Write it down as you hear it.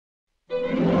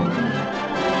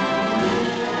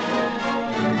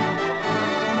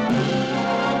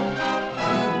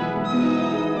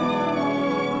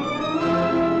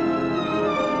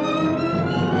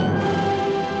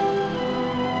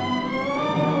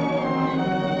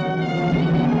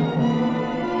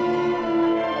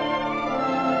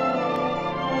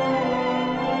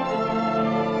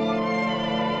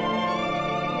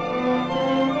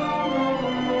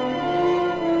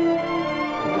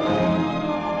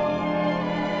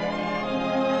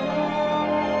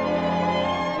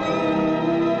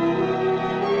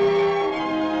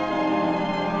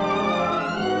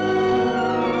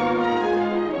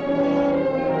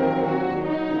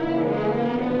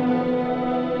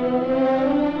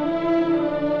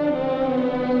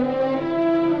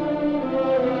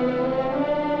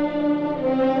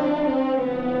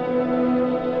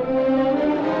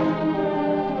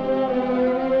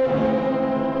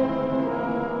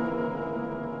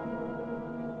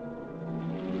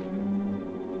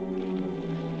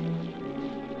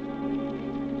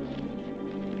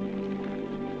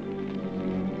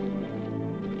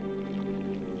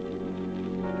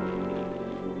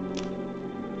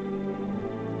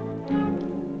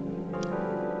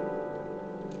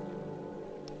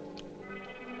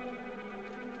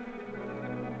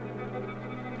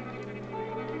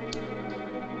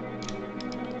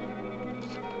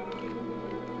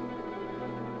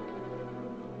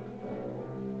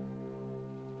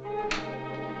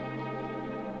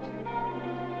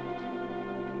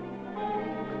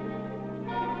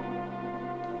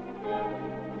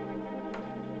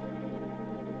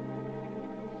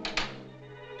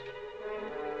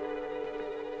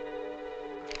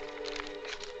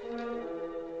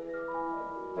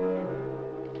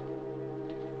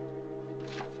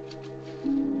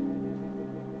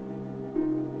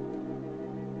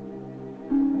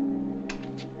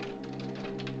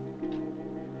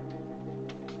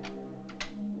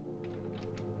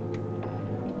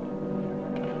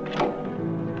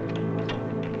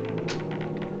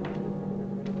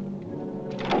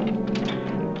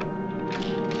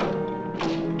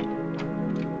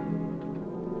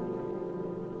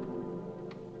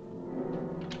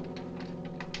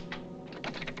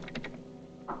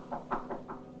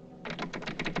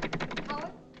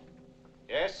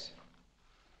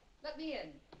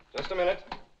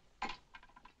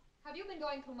Have you been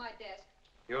going through my desk?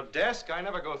 Your desk? I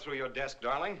never go through your desk,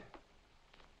 darling.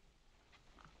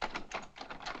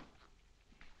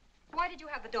 Why did you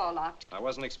have the door locked? I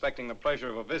wasn't expecting the pleasure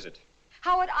of a visit.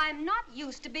 Howard, I'm not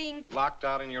used to being... Locked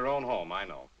out in your own home, I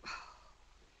know.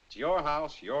 It's your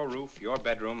house, your roof, your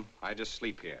bedroom. I just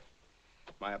sleep here.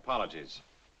 My apologies.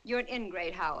 You're an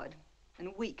ingrate, Howard,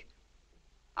 and weak.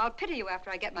 I'll pity you after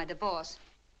I get my divorce.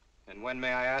 And when,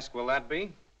 may I ask, will that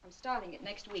be? I'm starting it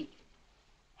next week.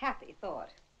 Happy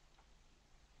thought.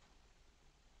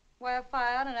 Why a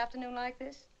fire on an afternoon like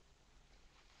this?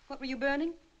 What were you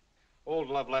burning? Old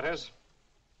love letters.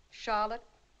 Charlotte,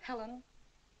 Helen.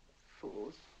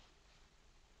 Fools.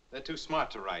 They're too smart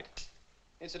to write.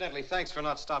 Incidentally, thanks for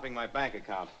not stopping my bank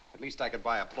account. At least I could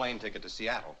buy a plane ticket to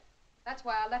Seattle. That's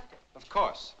why I left it. Of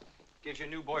course. Gives your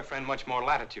new boyfriend much more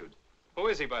latitude. Who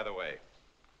is he, by the way?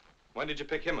 When did you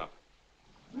pick him up?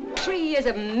 3 years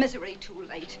of misery too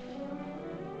late.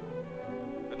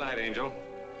 Good night, Angel.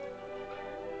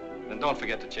 Then don't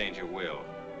forget to change your will.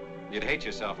 You'd hate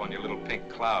yourself on your little pink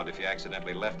cloud if you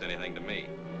accidentally left anything to me.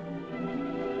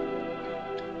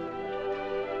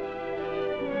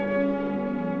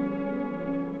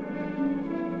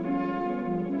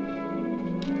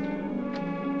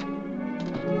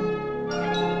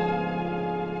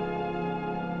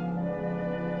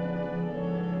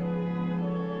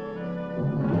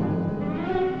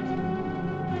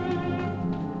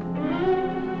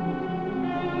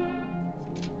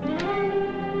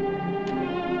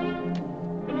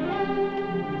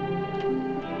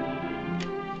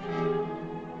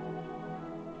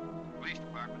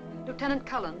 Lieutenant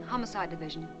Cullen, Homicide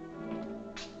Division.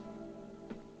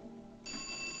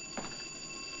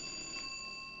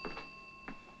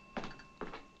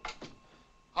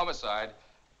 Homicide.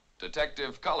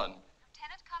 Detective Cullen.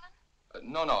 Lieutenant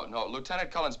Cullen? No.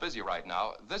 Lieutenant Cullen's busy right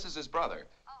now. This is his brother.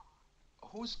 Oh.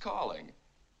 Who's calling?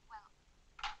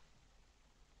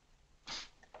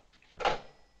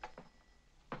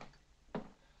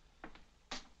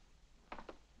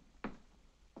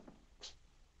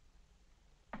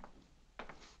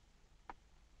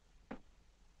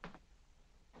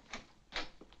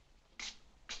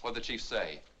 What'd the chief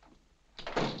say?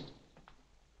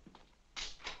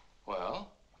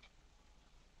 Well,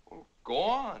 go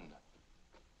on.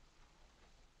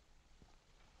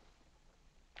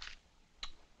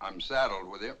 I'm saddled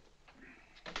with you.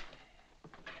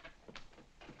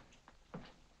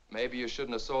 Maybe you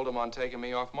shouldn't have sold him on taking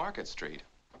me off Market Street.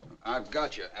 I've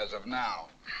got you as of now.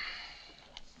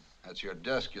 That's your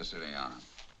desk you're sitting on.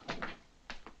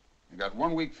 You got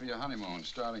 1 week for your honeymoon,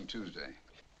 starting Tuesday.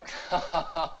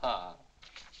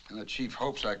 And the chief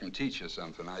hopes I can teach you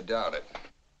something. I doubt it.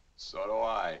 So do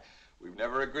I. We've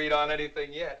never agreed on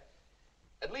anything yet.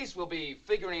 At least we'll be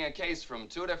figuring a case from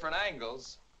 2 different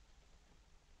angles.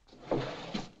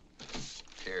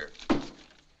 Here.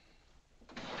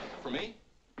 For me?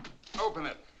 Open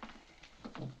it.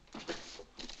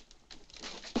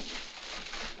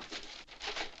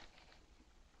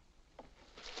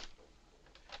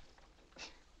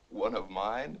 One of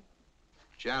mine?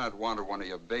 Janet wanted one of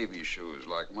your baby shoes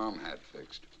like Mom had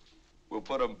fixed. We'll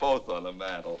put them both on the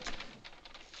mantle.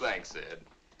 Thanks, Ed.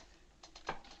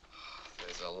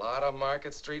 There's a lot of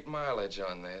Market Street mileage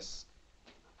on this.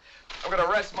 I'm gonna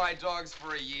rest my dogs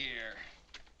for a year.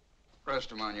 Rest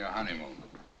them on your honeymoon.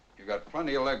 You got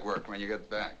plenty of legwork when you get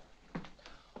back.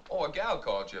 Oh, a gal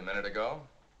called you a minute ago.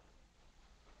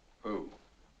 Who?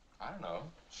 I don't know.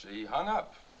 She hung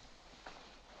up.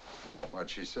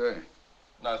 What'd she say?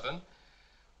 Nothing.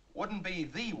 Wouldn't be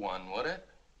the one, would it?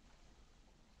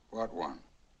 What one?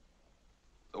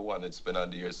 The one that's been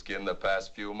under your skin the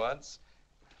past few months?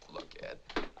 Look, Ed,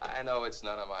 I know it's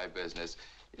none of my business.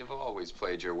 You've always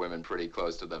played your women pretty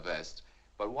close to the vest.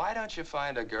 But why don't you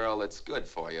find a girl that's good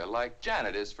for you, like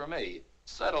Janet is for me?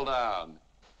 Settle down.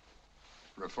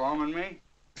 Reforming me?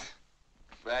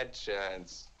 Fat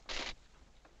chance.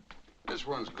 This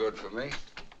one's good for me.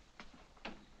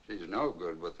 She's no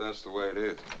good, but that's the way it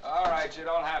is. All right, you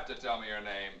don't have to tell me your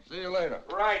name. See you later.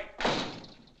 Right.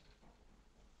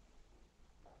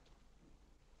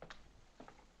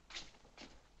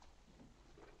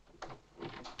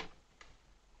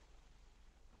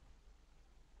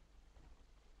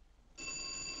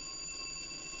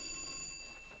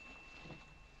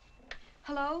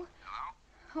 Hello?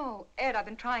 Hello? Oh, Ed, I've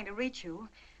been trying to reach you.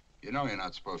 You know you're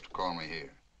not supposed to call me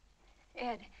here.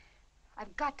 Ed,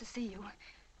 I've got to see you.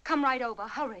 Come right over,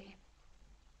 hurry.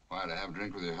 Why, to have a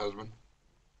drink with your husband?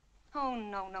 Oh,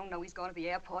 no, he's going to the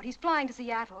airport. He's flying to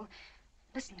Seattle.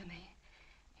 Listen to me.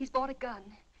 He's bought a gun.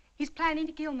 He's planning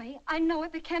to kill me. I know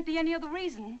it. There can't be any other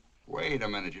reason. Wait a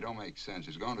minute. You don't make sense.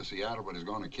 He's going to Seattle, but he's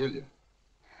going to kill you.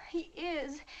 He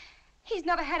is. He's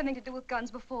never had anything to do with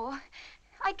guns before.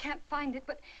 I can't find it,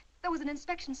 but there was an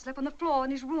inspection slip on the floor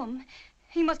in his room.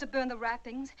 He must have burned the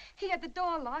wrappings. He had the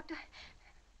door locked.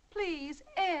 Please,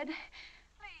 Ed.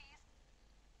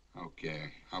 Please.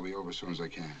 Okay. I'll be over as soon as I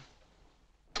can.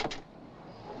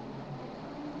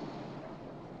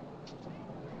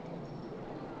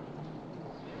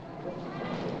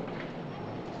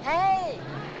 Hey!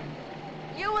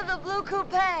 You with the blue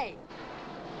coupe.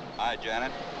 Hi,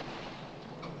 Janet.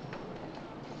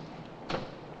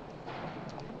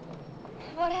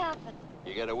 What happened?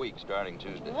 You get a week starting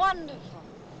Tuesday. Wonderful.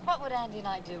 What would Andy and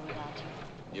I do without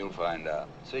you? You'll find out.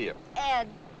 See you. Ed,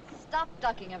 stop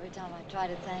ducking every time I try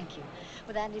to thank you.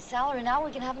 With Andy's salary now,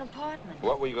 we can have an apartment.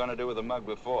 What were you going to do with the mug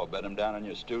before? Bed him down in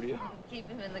your studio? Keep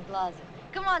him in the closet.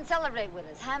 Come on, celebrate with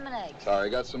us. Ham and eggs. Sorry,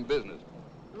 I got some business.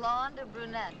 Blonde or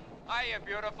brunette? Hiya,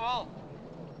 beautiful.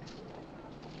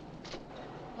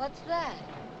 What's that?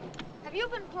 Have you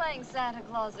been playing Santa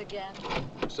Claus again?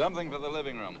 Something for the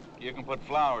living room. You can put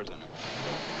flowers in it.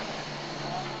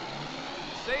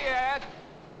 See you, Ed.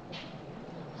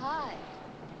 Hi.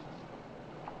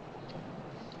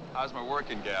 How's my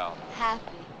working gal?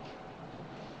 Happy.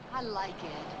 I like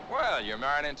Ed. Well, you're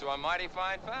married into a mighty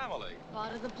fine family.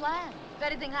 Part of the plan. If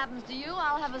anything happens to you,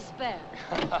 I'll have a spare.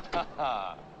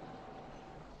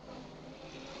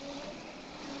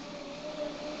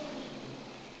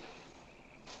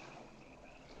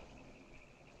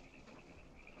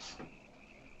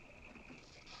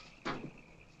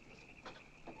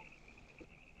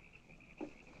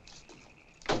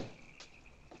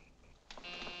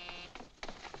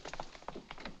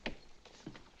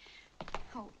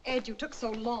 Oh, Ed, you took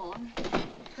so long.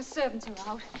 The servants are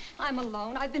out. I'm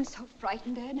alone. I've been so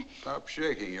frightened, Ed. Stop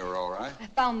shaking. You're all right. I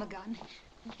found the gun.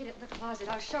 I hid it in the closet.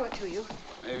 I'll show it to you.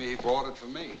 Maybe he bought it for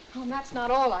me. Oh, and that's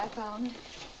not all I found.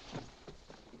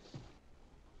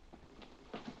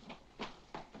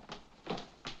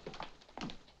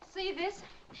 See this?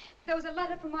 There was a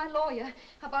letter from my lawyer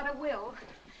about a will.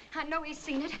 I know he's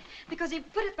seen it because he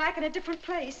put it back in a different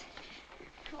place.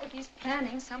 Oh, he's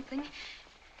planning something.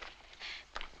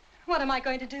 What am I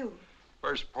going to do?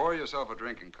 First, pour yourself a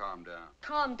drink and calm down.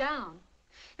 Calm down.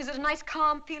 Is it a nice,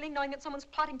 calm feeling knowing that someone's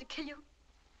plotting to kill you?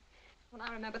 When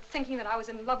I remember thinking that I was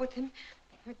in love with him,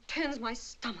 it turns my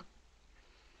stomach.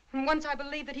 And once I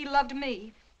believed that he loved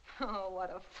me. Oh, what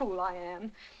a fool I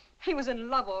am. He was in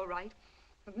love, all right.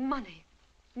 With money.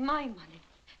 My money.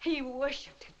 He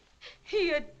worshipped it.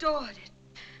 He adored it.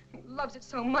 He loves it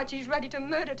so much he's ready to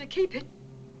murder to keep it.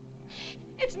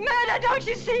 It's murder, don't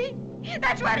you see?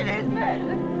 That's what it is,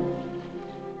 murder.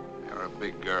 You're a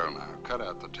big girl now. Cut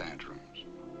out the tantrums.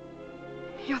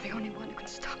 You're the only one who can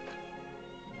stop them.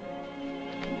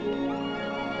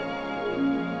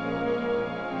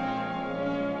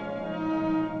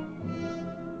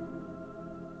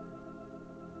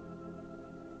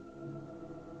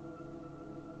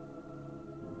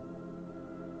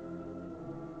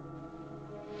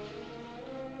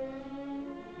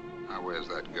 Now, where's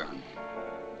that gun?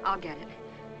 I'll get it.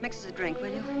 Mix us a drink,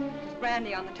 will you? There's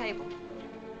brandy on the table.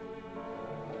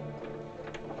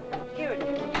 Here it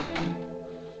is.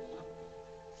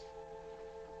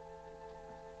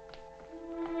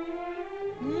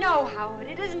 No, Howard,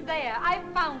 it isn't there. I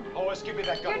found it. Lois, give me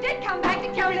that gun. You did come back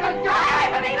to kill me. Don't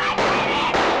die for me like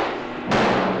that!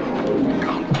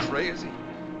 Gone crazy.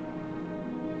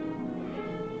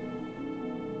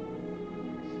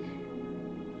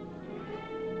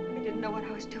 I didn't know what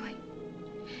I was doing.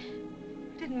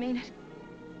 Didn't mean it.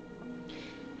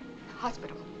 The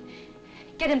hospital.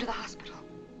 Get him to the hospital.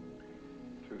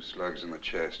 2 slugs in the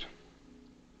chest.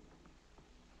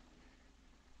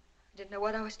 I didn't know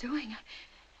what I was doing.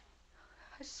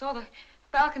 I saw the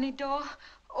balcony door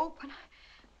open.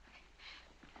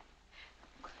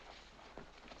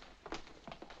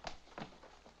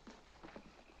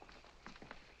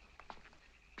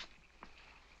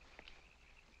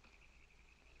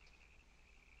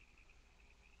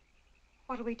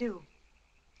 What'll we do?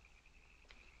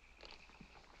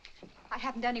 I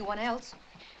haven't anyone else.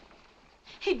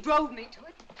 He drove me to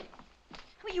it.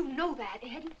 Well, you know that,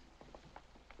 Ed.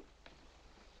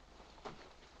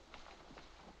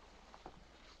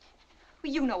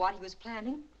 Well, you know what he was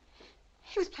planning.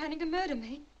 He was planning to murder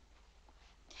me.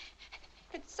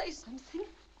 Ed, say something.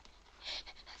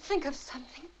 Think of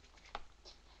something.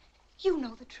 You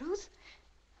know the truth.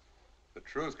 The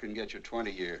truth can get you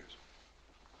 20 years.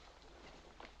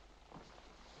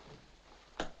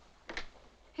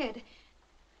 Ed,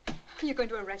 you're going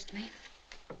to arrest me.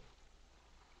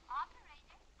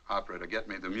 Operator, get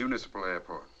me the municipal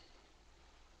airport.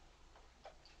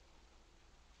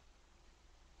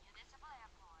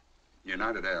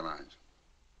 United Airlines.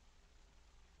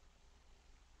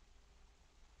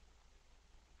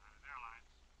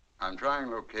 I'm trying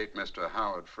to locate Mr.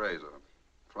 Howard Fraser,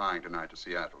 flying tonight to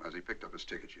Seattle. Has he picked up his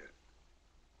ticket yet?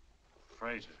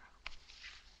 Fraser?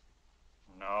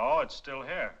 No, it's still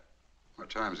here. What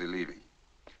time's he leaving?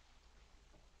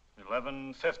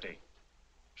 11:50.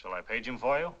 Shall I page him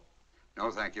for you? No,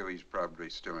 thank you. He's probably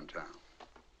still in town.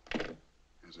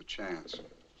 There's a chance.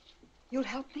 You'll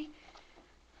help me?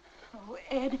 Oh,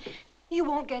 Ed, you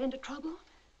won't get into trouble?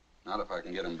 Not if I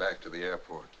can get him back to the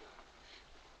airport.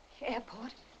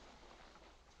 Airport?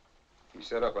 He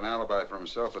set up an alibi for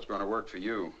himself that's going to work for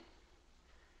you.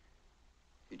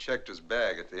 He checked his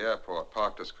bag at the airport,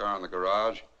 parked his car in the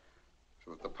garage,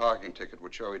 so that the parking ticket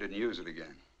would show he didn't use it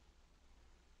again.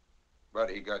 But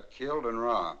he got killed and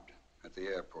robbed at the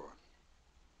airport.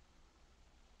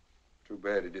 Too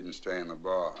bad he didn't stay in the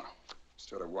bar,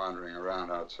 instead of wandering around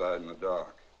outside in the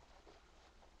dark.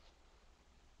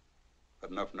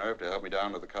 Got enough nerve to help me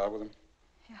down to the car with him?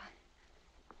 Yeah.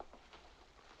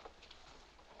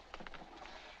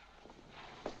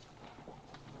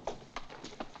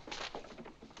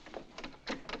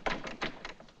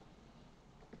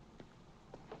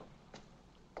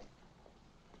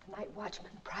 The night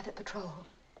watchman, private patrol.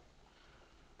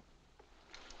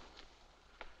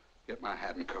 Get my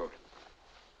hat and coat.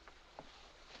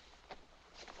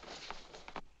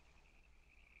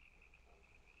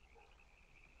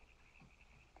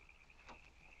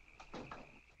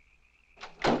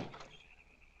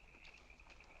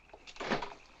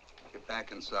 Get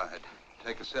back inside.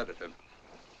 Take a sedative.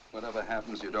 Whatever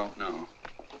happens, you don't know.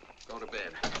 Go to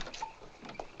bed.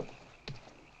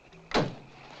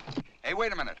 Hey,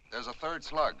 wait a minute. There's a third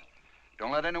slug.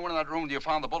 Don't let anyone in that room till you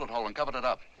found the bullet hole and covered it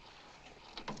up.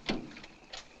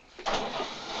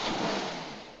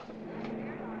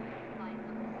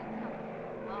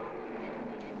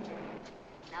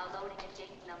 Now loading at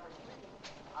gate number 3.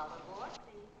 All aboard,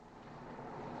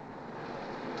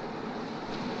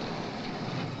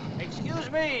 please. Excuse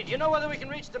me, do you know whether we can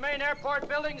reach the main airport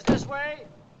buildings this way?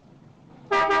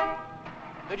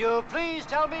 Could you please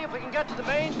tell me if we can get to the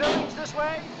main buildings this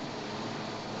way?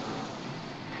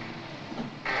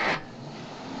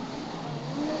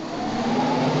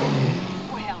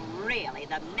 Well, really,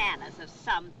 the manners of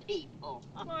some people.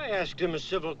 I asked him a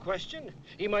civil question.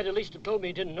 He might at least have told me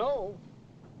he didn't know.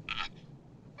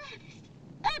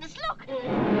 Ernest, look! Look!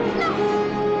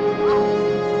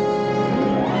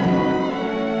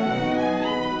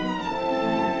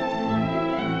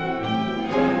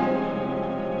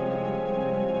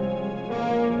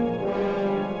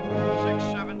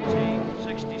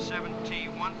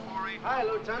 67T148. Hi,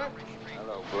 Lieutenant.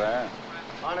 Hello, Blair.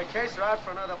 On a case or out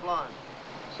for another blonde?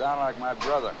 Sound like my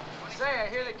brother. Say, I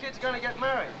hear the kid's gonna get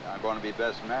married. I'm going to be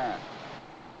best man.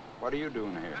 What are you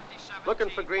doing here? Looking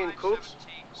for green coupes.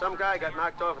 Some guy got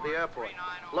knocked off at the airport.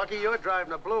 Lucky you're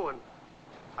driving a blue one.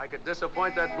 I could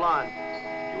disappoint that blonde.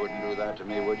 You wouldn't do that to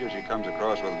me, would you? She comes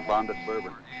across with bonded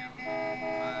bourbon.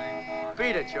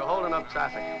 Beat it, you're holding up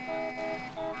traffic.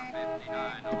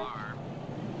 459 alarm.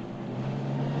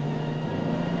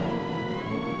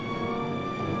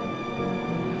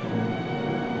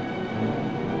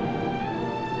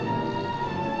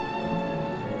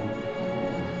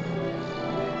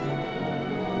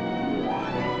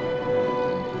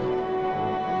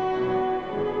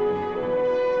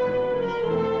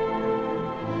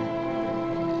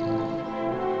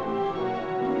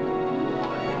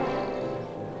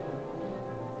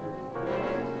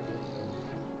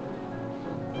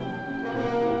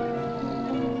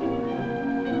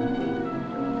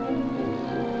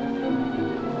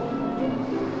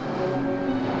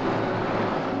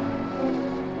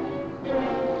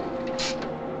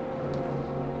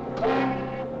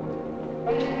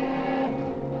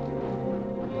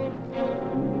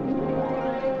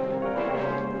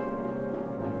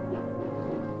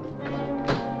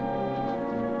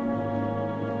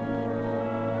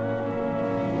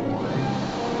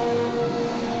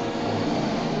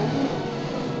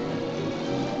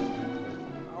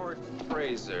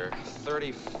 Fraser,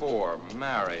 34,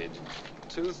 married,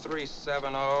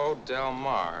 2370 Del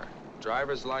Mar.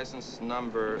 Driver's license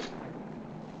number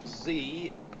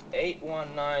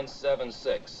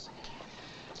Z81976.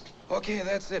 Okay,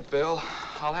 that's it, Bill.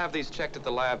 I'll have these checked at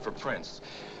the lab for prints.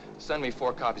 Send me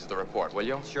 4 copies of the report, will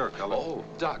you? Sure, Cullen. Oh,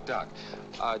 Doc.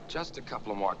 Just a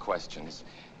couple of more questions.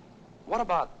 What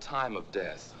about time of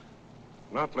death?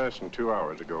 Not less than 2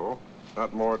 hours ago,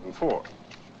 not more than 4.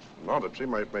 An autopsy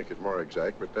might make it more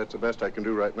exact, but that's the best I can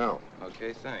do right now.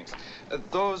 Okay, thanks.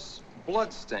 Those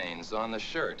blood stains on the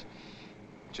shirt.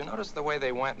 Did you notice the way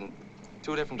they went in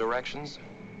 2 different directions?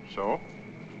 So?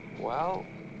 Well,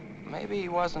 maybe he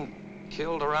wasn't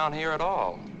killed around here at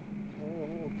all.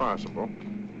 Oh, possible.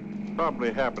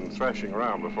 Probably happened thrashing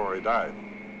around before he died.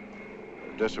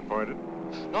 Disappointed?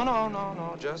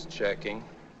 No, just checking.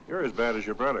 You're as bad as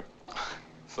your brother.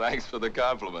 Thanks for the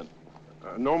compliment.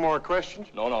 No more questions?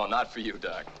 No, not for you,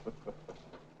 Doc.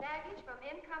 Baggage from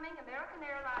incoming American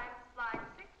Airlines flight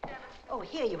 672. Oh,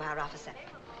 here you are, officer.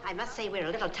 I must say we're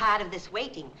a little tired of this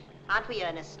waiting. Aren't we,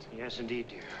 Ernest? Yes, indeed,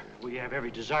 dear. We have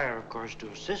every desire, of course, to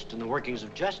assist in the workings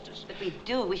of justice. But we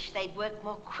do wish they'd work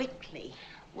more quickly.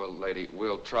 Well, lady,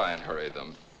 we'll try and hurry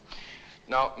them.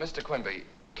 Now, Mr. Quimby,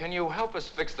 can you help us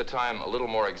fix the time a little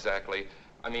more exactly?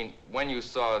 I mean, when you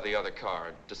saw the other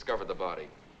car, discovered the body.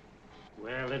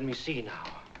 Well, let me see now.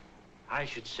 I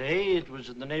should say it was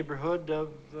in the neighborhood of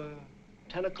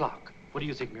 10 o'clock. What do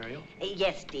you think, Muriel?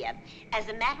 Yes, dear. As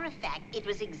a matter of fact, it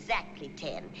was exactly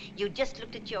 10. You just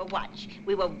looked at your watch.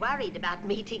 We were worried about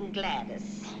meeting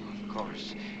Gladys. Of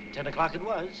course. 10 o'clock it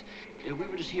was. We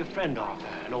were to see a friend off,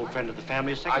 an old friend of the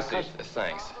family, a second cousin. I see.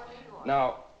 Thanks.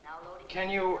 Now, can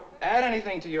you add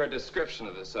anything to your description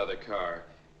of this other car?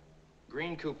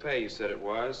 Green coupe, you said it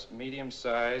was. Medium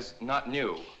size, not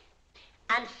new.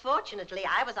 Unfortunately,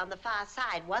 I was on the far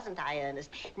side, wasn't I,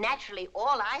 Ernest? Naturally,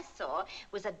 all I saw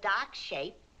was a dark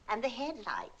shape and the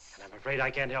headlights. And I'm afraid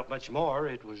I can't help much more.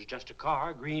 It was just a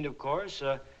car, green, of course,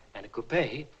 and a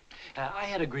coupe. I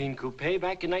had a green coupe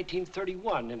back in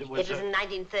 1931, and it was... It was in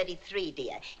 1933,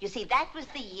 dear. You see, that was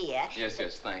the year... Yes,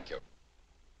 thank you.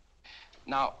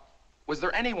 Now, was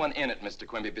there anyone in it, Mr.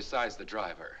 Quimby, besides the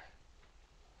driver?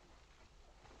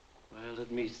 Well,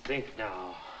 let me think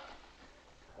now.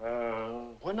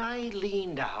 When I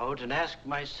leaned out and asked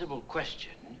my civil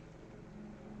question,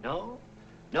 no,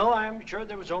 I'm sure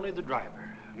there was only the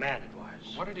driver. A man it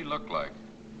was. What did he look like?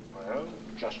 Well,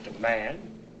 just a man.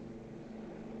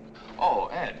 Oh,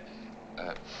 Ed.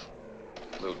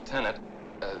 Lieutenant,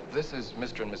 this is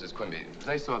Mr. and Mrs. Quimby.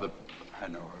 They saw the... I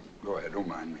know. Go ahead, don't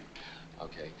mind me.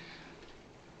 Okay.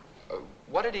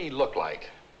 What did he look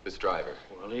like, this driver?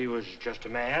 Well, he was just a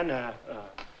man.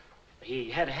 He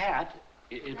had a hat.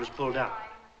 It was pulled down.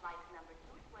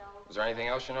 Was there anything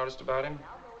else you noticed about him?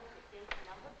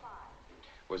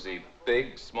 Was he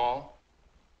big, small?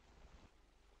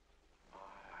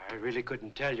 I really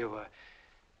couldn't tell you.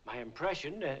 My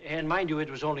impression, and mind you, it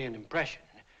was only an impression,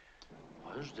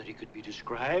 was that he could be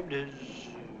described as,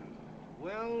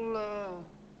 well,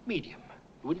 medium.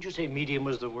 Wouldn't you say medium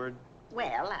was the word?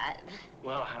 Well,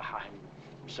 Well,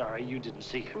 I'm sorry you didn't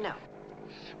see him. No.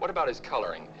 What about his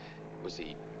coloring? Was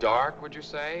he dark, would you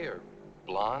say, or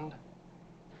blonde?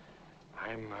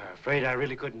 I'm afraid I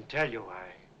really couldn't tell you.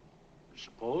 I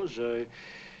suppose,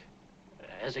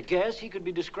 as a guess, he could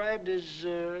be described as,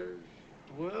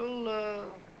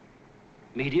 well,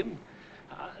 medium.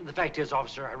 The fact is,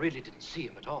 officer, I really didn't see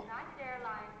him at all. United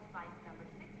Airlines flight number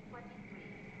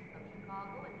 623 from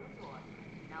Chicago and New York,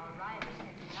 now arriving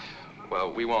at...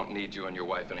 Well, we won't need you and your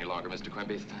wife any longer, Mr.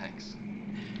 Quimby. Thanks.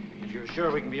 If you're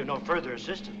sure we can be of no further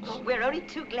assistance. Oh, we're only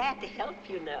too glad to help,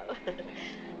 you know.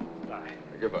 Bye.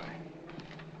 Goodbye.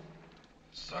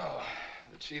 So,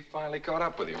 the chief finally caught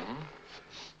up with you,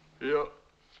 hmm? Yeah.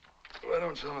 Why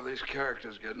don't some of these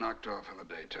characters get knocked off in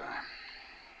the daytime?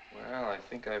 Well, I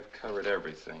think I've covered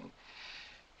everything.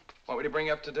 Want me to bring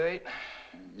you up to date?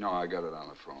 No, I got it on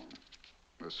the phone.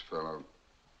 This fellow,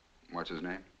 what's his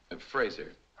name?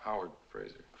 Fraser. Howard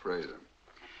Fraser. Fraser.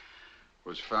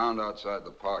 Was found outside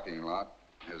the parking lot.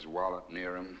 His wallet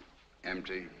near him,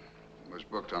 empty. Was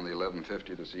booked on the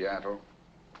 11:50 to Seattle.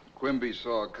 Quimby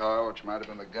saw a car which might have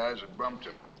been the guy's who bumped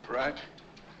him, right?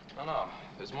 No.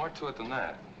 There's more to it than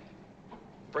that.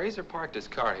 Fraser parked his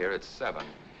car here at 7.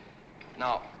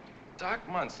 Now, Doc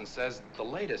Munson says the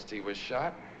latest he was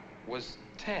shot was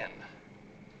 10.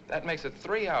 That makes it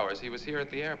 3 hours he was here at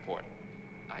the airport.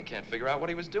 I can't figure out what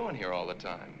he was doing here all the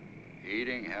time.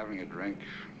 Eating, having a drink,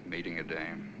 meeting a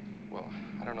dame. Well,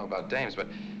 I don't know about dames, but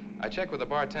I checked with the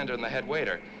bartender and the head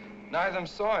waiter. Neither of them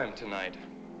saw him tonight.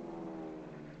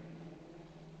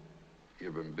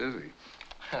 You've been busy.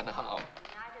 No.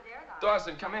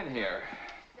 Dawson, come in here.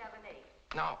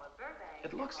 No,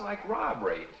 it looks like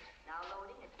robbery.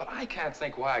 But I can't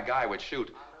think why a guy would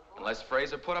shoot unless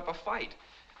Fraser put up a fight.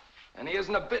 And he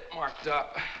isn't a bit marked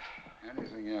up.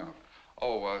 Anything else?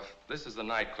 Oh, this is the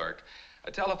night clerk. A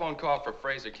telephone call for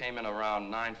Fraser came in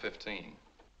around 9:15.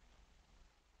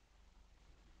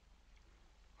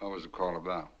 What was the call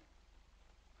about?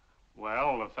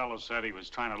 Well, the fellow said he was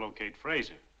trying to locate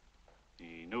Fraser.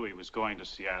 He knew he was going to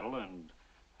Seattle and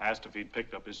asked if he'd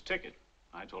picked up his ticket.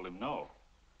 I told him no.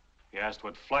 He asked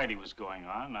what flight he was going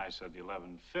on, and I said the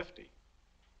 11:50.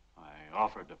 I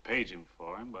offered to page him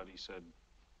for him, but he said,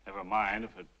 never mind.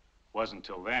 If it wasn't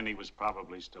till then, he was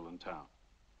probably still in town.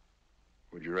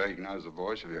 Would you recognize the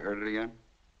voice if you heard it again?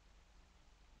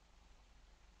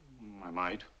 I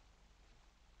might.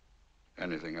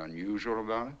 Anything unusual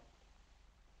about it?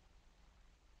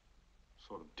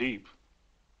 Sort of deep.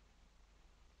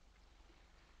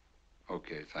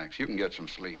 Okay, thanks. You can get some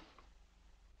sleep.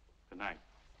 Good night.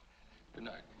 Good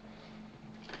night.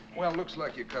 Well, looks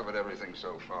like you covered everything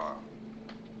so far.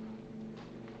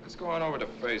 Let's go on over to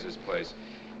Fraser's place.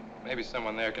 Maybe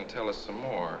someone there can tell us some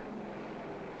more.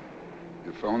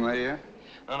 Your phone there yet?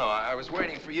 No, I was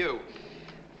waiting for you.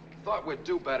 Thought we'd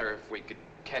do better if we could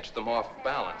catch them off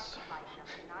balance.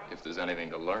 If there's anything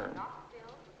to learn.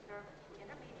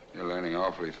 You're learning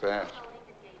awfully fast.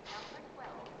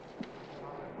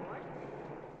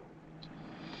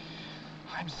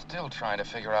 I'm still trying to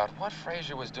figure out what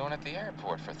Fraser was doing at the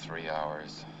airport for 3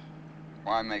 hours.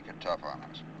 Why make it tough on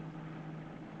us?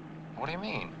 What do you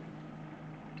mean?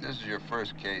 This is your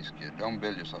first case, kid. Don't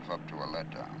build yourself up to a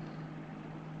letdown.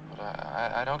 But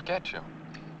I don't get you.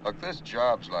 Look, this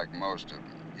job's like most of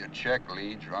them. You check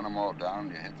leads, run them all down,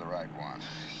 and you hit the right one.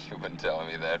 You've been telling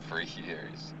me that for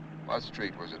years. What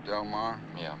street was it, Del Mar?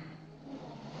 Yeah.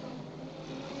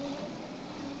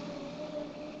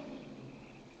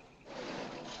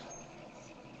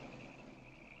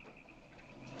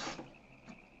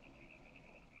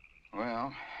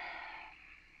 Well,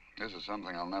 this is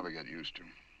something I'll never get used to.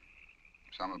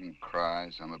 Some of them cry,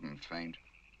 some of them faint.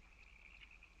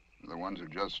 The ones who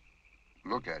just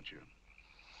look at you.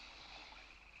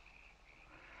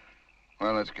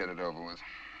 Well, let's get it over with.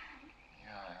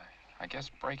 Yeah, I guess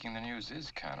breaking the news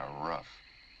is kind of rough.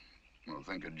 Well,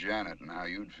 think of Janet and how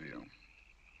you'd feel.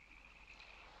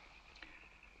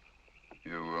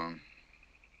 You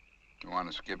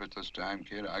want to skip it this time,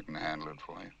 kid? I can handle it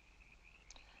for you.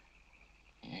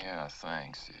 Yeah,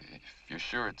 thanks. If you're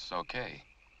sure it's okay.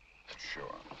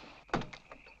 Sure.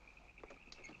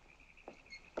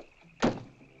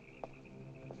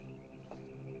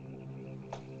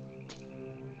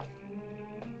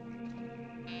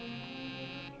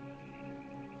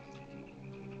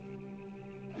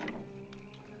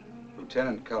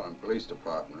 Lieutenant Cullen, Police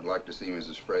Department. I'd like to see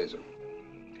Mrs. Fraser.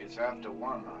 It's after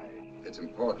 1. It's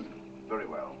important. Very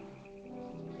well.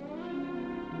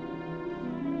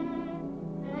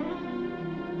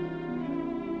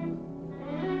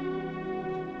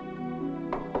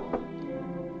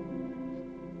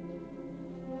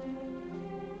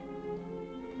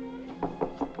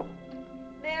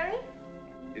 Mary?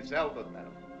 It's Albert,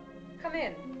 madam. Come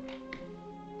in.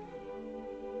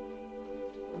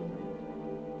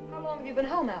 How long have you been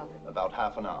home, Albert? About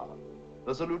half an hour.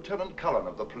 There's a Lieutenant Cullen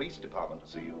of the police department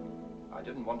to see you. I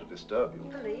didn't want to disturb you.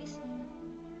 Police?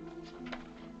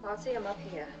 I'll see him up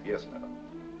here. Yes, madam.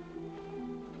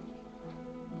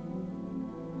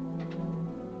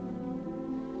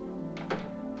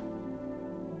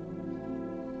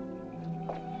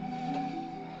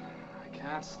 I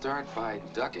can't start by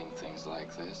ducking things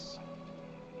like this.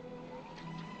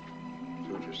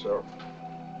 Suit yourself.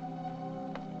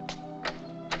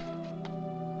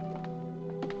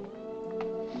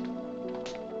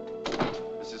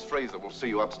 Mrs. Fraser will see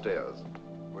you upstairs.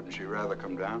 Wouldn't she rather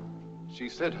come down? She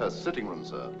said her sitting room,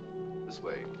 sir. This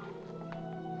way.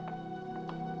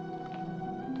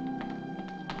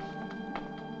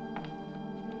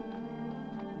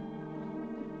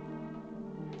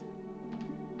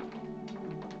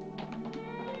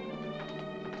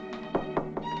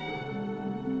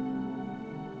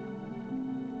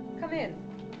 Come in.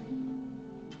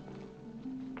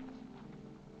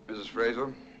 Mrs.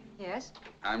 Fraser? Yes?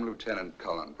 I'm Lieutenant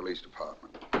Cullen, Police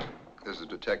Department. This is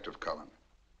Detective Cullen.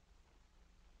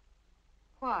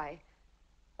 Why?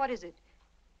 What is it?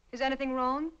 Is anything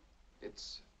wrong?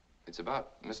 It's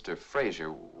about Mr.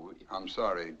 Fraser. I'm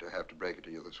sorry to have to break it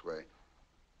to you this way.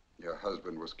 Your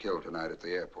husband was killed tonight at the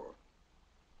airport.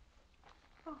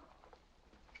 Oh.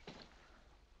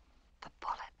 The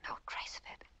bullet, no trace of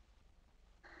it.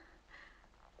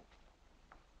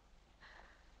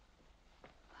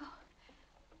 Oh.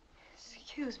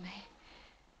 Excuse me.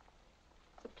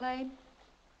 The plane?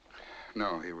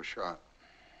 No, he was shot.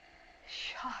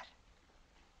 Shot?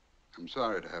 I'm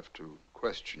sorry to have to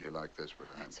question you like this, but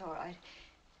That's all right.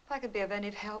 If I could be of any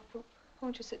help,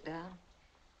 won't you sit down?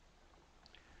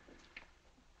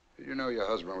 Did you know your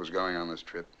husband was going on this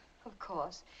trip? Of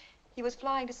course. He was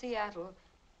flying to Seattle.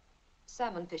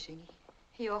 Salmon fishing.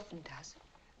 He often does.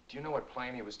 Do you know what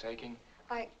plane he was taking?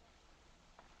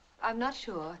 I'm not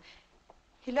sure.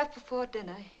 He left before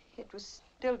dinner. It was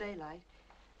still daylight.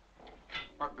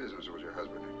 What business was your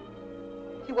husband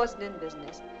in? He wasn't in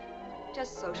business.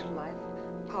 Just social life,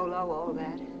 polo, all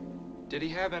that. Did he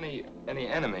have any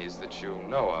enemies that you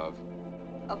know of?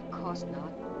 Of course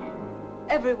not.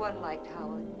 Everyone liked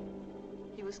Howard.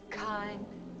 He was kind,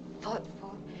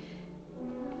 thoughtful.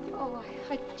 Oh,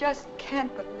 I just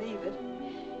can't believe it.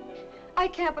 I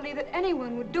can't believe that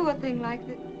anyone would do a thing like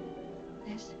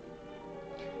this.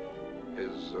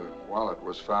 His wallet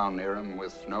was found near him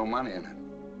with no money in it.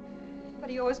 But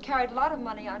he always carried a lot of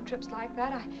money on trips like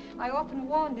that. I often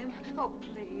warned him. Oh,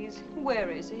 please,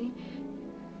 where is he?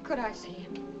 Could I see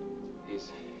him?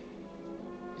 He's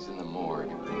in the morgue.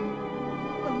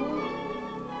 The morgue?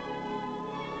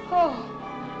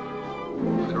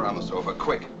 Oh. Sit her on the sofa,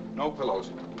 quick. No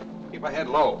pillows. Keep her head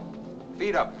low.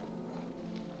 Feet up.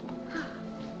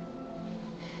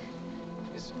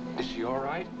 Is she all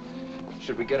right?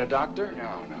 Should we get a doctor?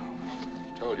 No.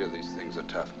 Told you these things are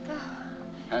tough.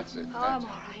 That's it. Oh, I'm all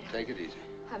right. Take it easy.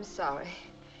 I'm sorry.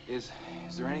 Is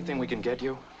there anything we can get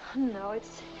you? No,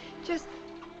 it's just...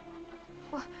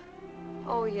 Well,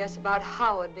 oh, yes, about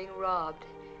Howard being robbed.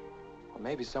 Well,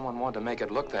 maybe someone wanted to make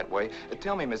it look that way.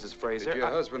 Tell me, Mrs. Fraser. Did your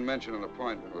husband mention an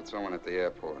appointment with someone at the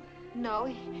airport? No,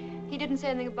 he didn't say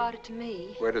anything about it to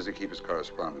me. Where does he keep his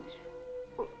correspondence?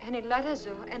 Well, any letters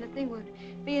or anything would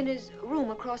be in his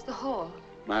room across the hall.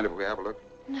 Mind if we have a look?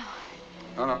 No.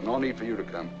 No need for you to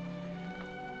come.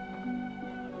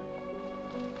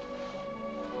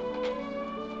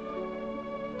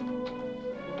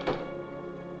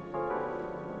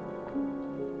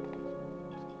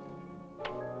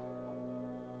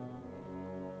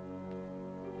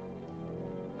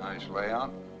 Nice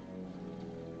layout.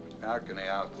 Balcony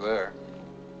out there.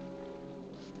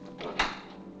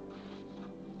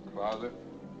 Closet.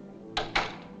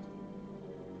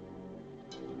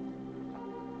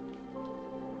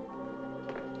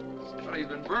 Somebody's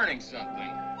been burning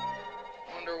something.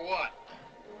 Wonder what?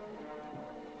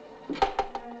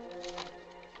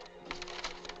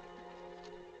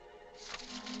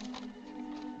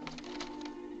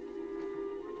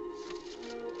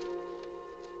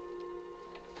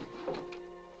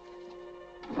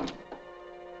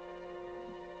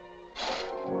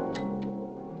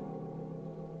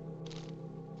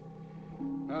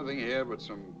 Nothing here but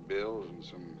some bills and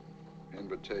some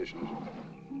invitations.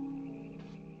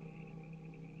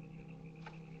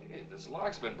 Hey, this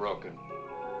lock's been broken.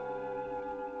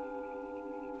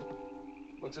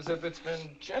 Looks as if it's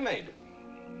been jimmied.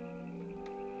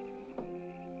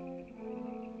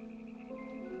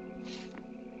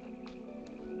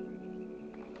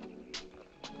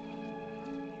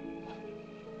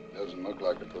 Doesn't look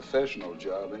like a professional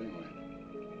job anyway.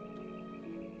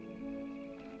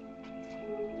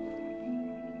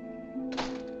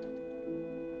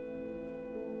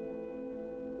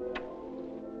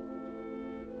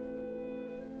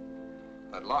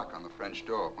 That lock on the French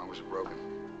door, when was it broken?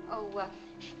 Oh,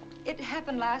 it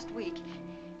happened last week.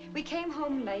 We came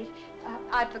home late.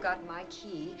 I'd forgotten my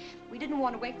key. We didn't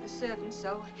want to wake the servants,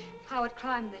 so Howard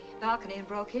climbed the balcony and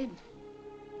broke in.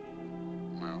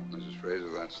 Well, Mrs. Fraser,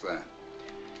 that's that.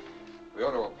 We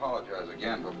ought to apologize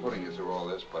again for putting you through all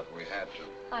this, but we had to.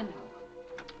 I know.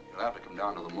 You'll have to come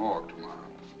down to the morgue tomorrow.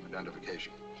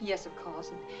 Identification. Yes, of course.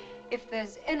 And if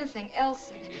there's anything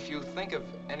else... If you think of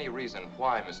any reason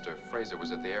why Mr. Fraser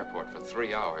was at the airport for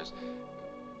 3 hours,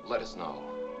 let us know.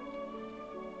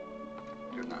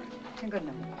 Good night. Good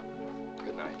night.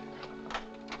 Good night.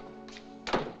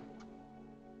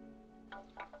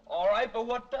 All right, but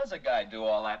what does a guy do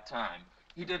all that time?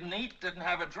 He didn't eat, didn't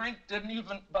have a drink, didn't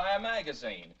even buy a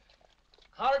magazine.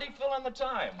 How did he fill in the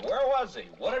time? Where was he?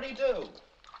 What did he do?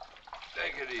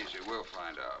 Take it easy. We'll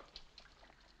find out.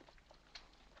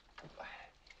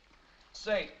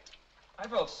 Say, I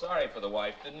felt sorry for the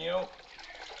wife, didn't you?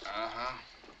 Uh-huh.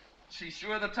 She's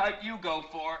sure the type you go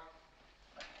for.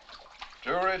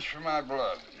 Too rich for my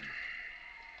blood.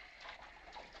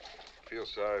 Feel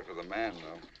sorry for the man,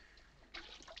 though.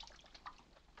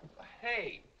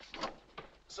 Hey,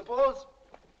 suppose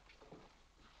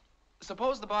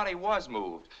the body was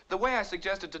moved, the way I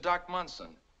suggested to Doc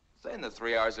Munson. Then the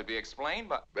 3 hours would be explained,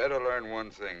 but... Better learn one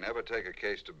thing. Never take a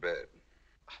case to bed.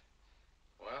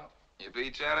 Well, you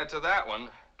beat Janet to that one.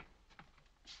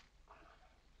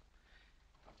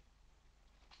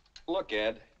 Look,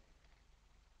 Ed.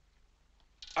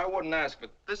 I wouldn't ask,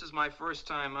 but this is my first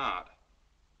time out.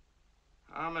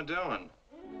 How am I doing?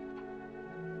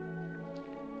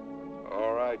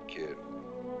 All right, kid.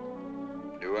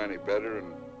 Do any better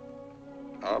and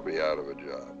I'll be out of a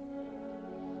job.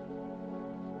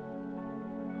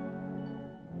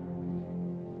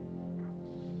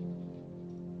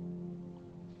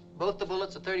 Both the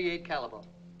bullets are .38 caliber.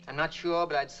 I'm not sure,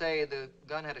 but I'd say the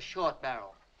gun had a short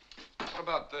barrel. What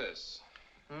about this?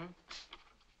 Hmm?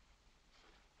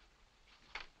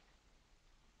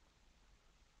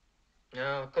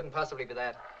 No, it couldn't possibly be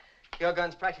that. Your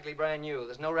gun's practically brand new.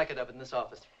 There's no record of it in this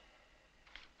office.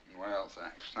 Well,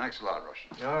 thanks. Thanks a lot,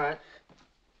 Russian. All right.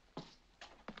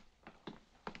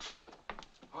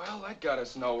 Well, that got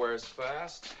us nowheres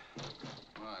fast.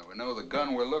 Well, we know the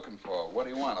gun we're looking for. What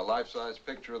do you want, a life-size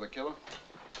picture of the killer?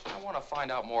 I want to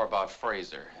find out more about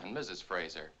Fraser and Mrs.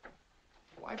 Fraser.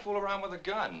 Why fool around with a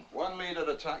gun? 1 lead at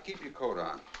a time. Keep your coat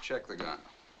on. Check the gun.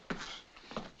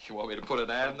 You want me to put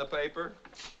an ad in the paper?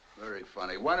 Very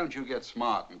funny. Why don't you get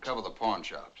smart and cover the pawn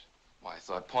shops? Why, I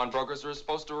thought pawnbrokers were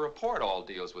supposed to report all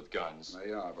deals with guns.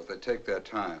 They are, but they take their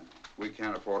time. We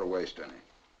can't afford to waste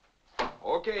any.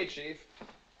 Okay, Chief.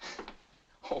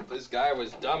 Hope this guy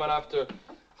was dumb enough to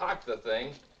hock the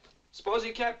thing. Suppose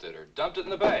he kept it or dumped it in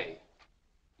the bay.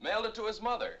 Mailed it to his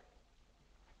mother.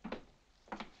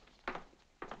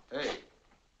 Hey,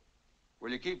 will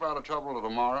you keep out of trouble till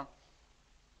tomorrow?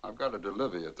 I've got to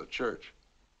deliver you at the church.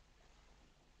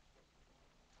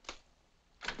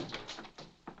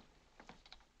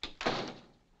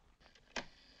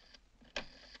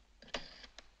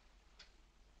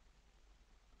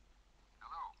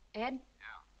 Ed? Yeah?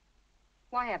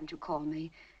 Why haven't you called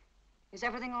me? Is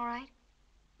everything all right?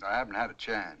 I haven't had a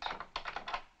chance.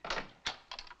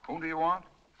 Whom do you want?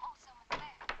 Oh,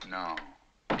 No.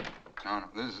 No,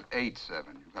 this is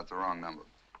 87. You've got the wrong number.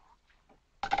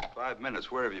 5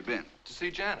 minutes. Where have you been? To see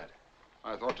Janet.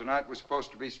 I thought tonight was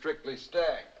supposed to be strictly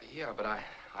stag. Yeah, but I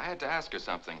had to ask her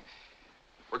something.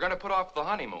 We're going to put off the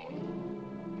honeymoon.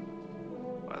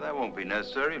 Well, that won't be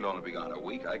necessary. You'll only be gone a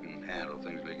week. I can handle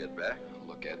things till you get back.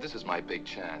 Look, Ed, this is my big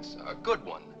chance. A good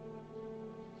one.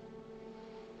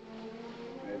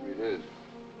 Maybe it is.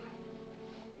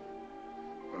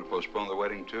 Going to postpone the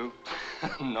wedding, too?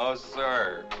 No,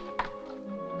 sir.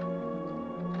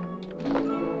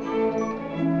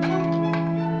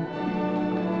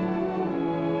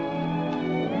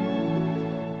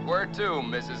 Where to,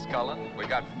 Mrs. Cullen? We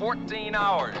got 14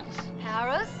 hours.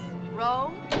 Paris,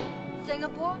 Rome,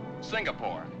 Singapore?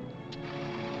 Singapore.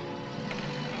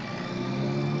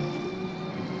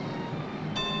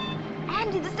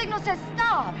 Andy, the signal says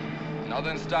stop.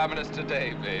 Nothing's stopping us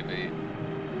today, baby.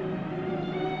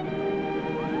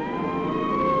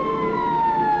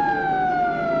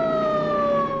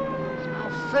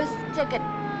 Our first ticket.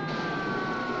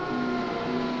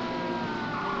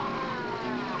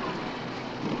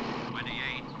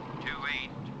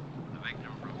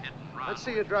 Let's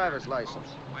see your driver's license.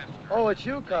 Oh, it's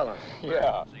you, Cullen.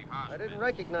 Yeah. I didn't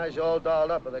recognize you all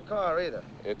dolled up with the car either.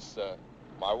 It's,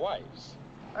 my wife's.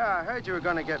 Ah, I heard you were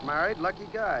going to get married. Lucky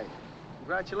guy.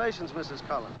 Congratulations, Mrs.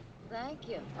 Cullen. Thank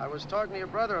you. I was talking to your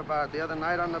brother about it the other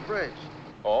night on the bridge.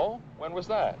 Oh? When was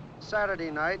that? Saturday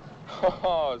night.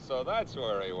 Oh, so that's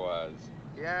where he was.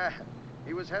 Yeah,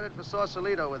 he was headed for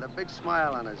Sausalito with a big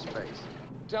smile on his face.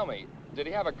 Tell me, did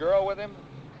he have a girl with him?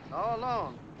 All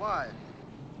alone. Why?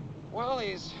 Well,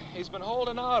 he's been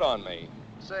holding out on me.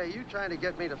 Say, you trying to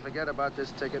get me to forget about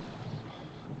this ticket?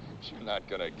 You're not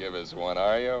gonna give us one,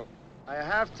 are you? I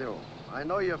have to. I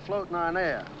know you're floating on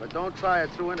air, but don't try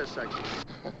it through intersections.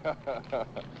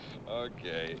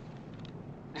 Okay.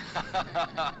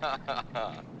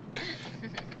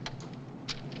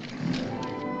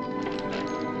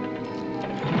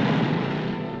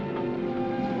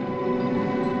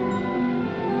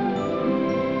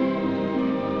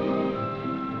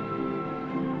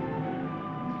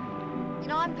 You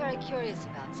know, I'm very curious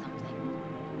about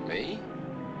something. Me?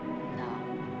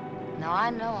 No,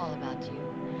 I know all about you.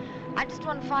 I just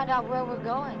want to find out where we're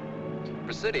going.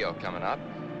 Presidio coming up.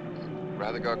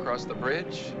 Rather go across the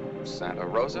bridge? Santa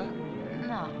Rosa?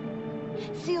 No.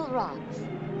 Seal Rocks.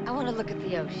 I want to look at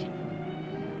the ocean.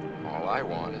 All I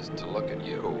want is to look at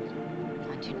you.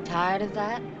 Aren't you tired of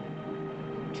that?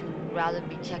 Would you rather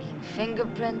be checking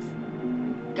fingerprints?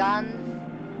 Guns?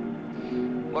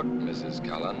 Look, Mrs.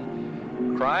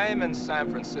 Cullen, crime in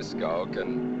San Francisco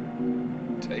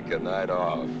can take a night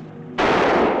off.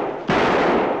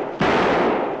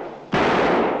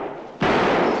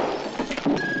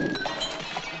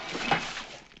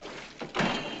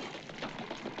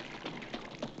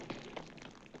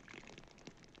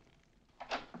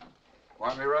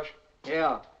 Want me, Rush?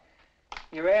 Yeah.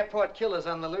 Your airport killer's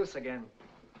on the loose again.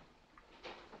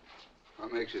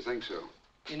 What makes you think so?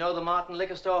 You know the Martin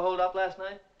liquor store hold-up last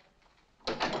night?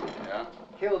 Yeah?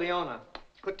 Killed the owner.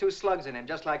 Put 2 slugs in him,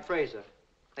 just like Fraser.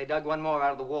 They dug one more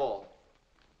out of the wall.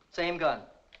 Same gun.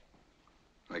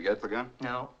 They get the gun?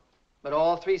 No. But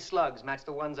all 3 slugs match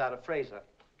the ones out of Fraser.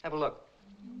 Have a look.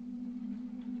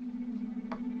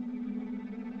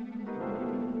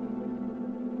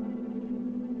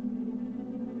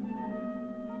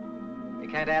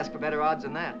 can't ask for better odds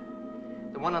than that.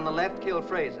 The one on the left killed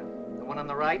Fraser. The one on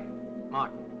the right,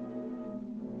 Martin.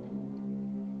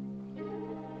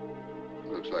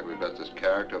 Looks like we've got this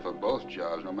character for both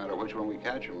jobs, no matter which one we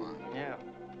catch him on. Yeah,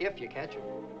 if you catch him.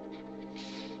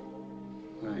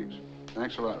 Thanks.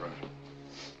 Thanks a lot, Russ.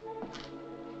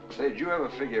 Say, did you ever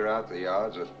figure out the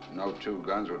odds that no two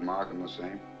guns would mark him the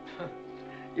same?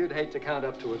 You'd hate to count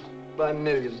up to it by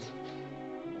millions.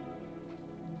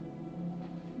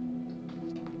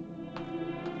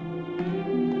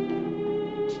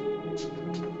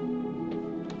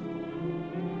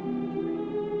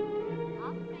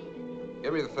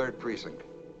 Give me the 3rd precinct.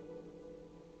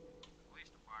 Police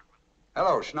department.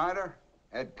 Hello, Schneider.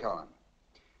 Ed Cullen.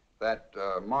 That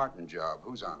Martin job,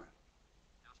 who's on it?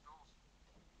 Just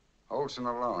Olson. Olson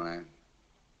alone, eh?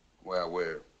 Well,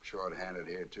 we're short-handed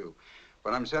here, too.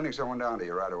 But I'm sending someone down to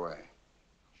you right away.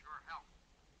 Sure help.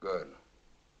 Good.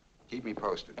 Keep me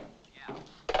posted. Yeah.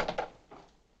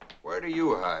 Where do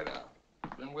you hide out?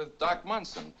 Been with Doc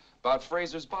Munson about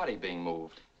Fraser's body being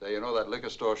moved. Say, you know that liquor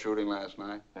store shooting last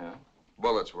night? Yeah.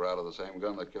 Bullets were out of the same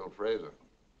gun that killed Fraser.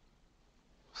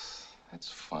 That's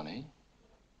funny.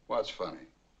 What's funny?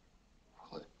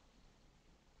 Well, it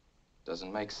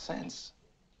doesn't make sense.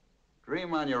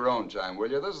 Dream on your own time, will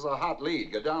you? This is a hot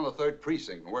lead. Get down to the 3rd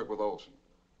precinct and work with Olson.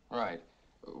 Right.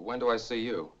 When do I see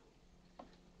you?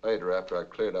 Later, after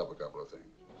I've cleared up a couple of things.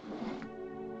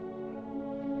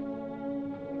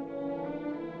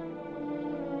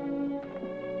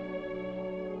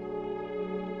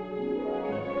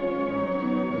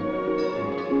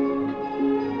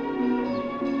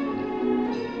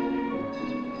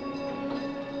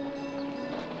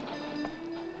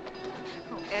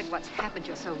 What's happened?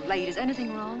 You're so late. Is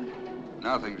anything wrong?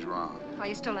 Nothing's wrong. Are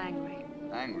you still angry?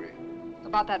 Angry?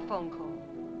 About that phone call?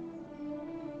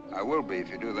 I will be if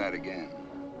you do that again.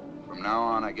 From now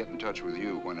on, I get in touch with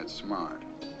you when it's smart.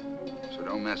 So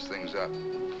don't mess things up.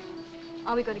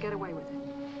 Are we going to get away with it?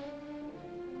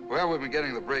 Well, we've been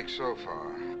getting the break so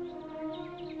far.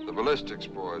 The ballistics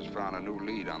boys found a new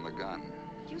lead on the gun.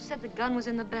 You said the gun was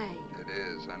in the bay. It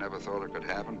is. I never thought it could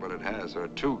happen, but it has. There are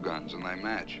 2 guns, and they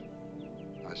match.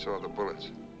 I saw the bullets.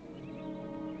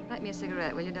 Light me a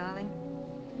cigarette, will you, darling?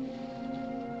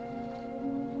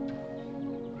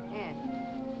 Ed,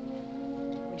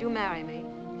 would you marry me?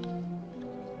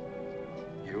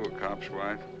 You a cop's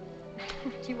wife?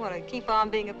 Do you want to keep on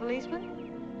being a policeman?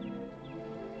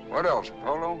 What else,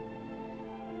 Polo?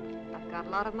 I've got a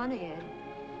lot of money, Ed.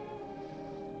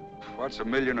 What's $1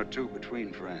 million or 2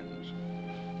 between friends?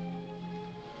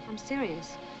 I'm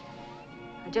serious.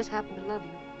 I just happen to love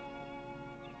you.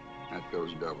 That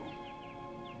goes double.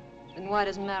 Then why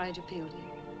doesn't marriage appeal to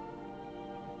you?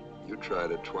 You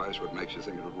tried it twice. What makes you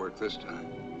think it would work this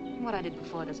time? What I did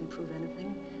before doesn't prove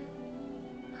anything.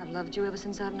 I've loved you ever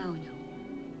since I've known you.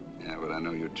 Yeah, but I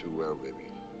know you too well,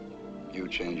 baby. You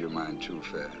change your mind too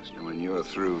fast. And when you're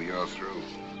through, you're through.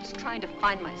 Just trying to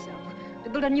find myself. To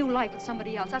build a new life with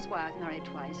somebody else. That's why I was married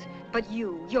twice. But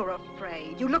you're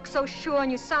afraid. You look so sure and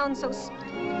you sound so...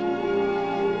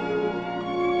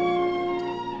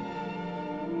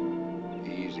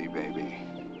 Baby,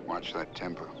 watch that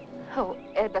temper. Oh,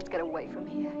 Ed, let's get away from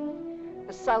here.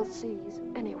 The South Seas,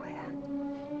 anywhere.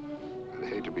 I'd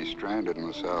hate to be stranded in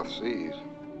the South Seas.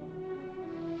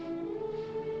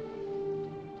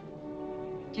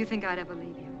 Do you think I'd ever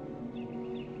leave you?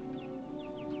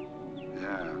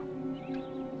 Yeah.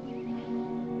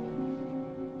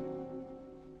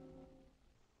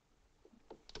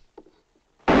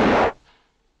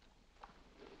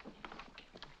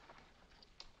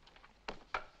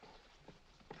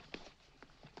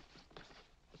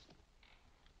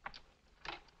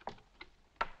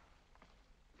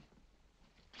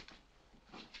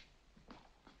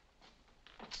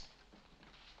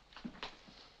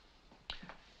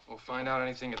 Find out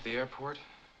anything at the airport?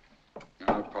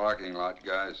 The parking lot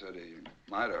guy said he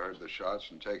might have heard the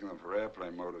shots and taken them for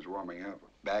airplane motors warming up,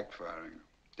 backfiring.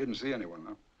 Didn't see anyone,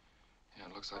 though. Yeah,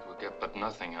 it looks like we'll get but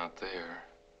nothing out there.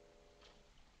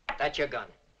 That's your gun.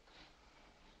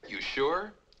 You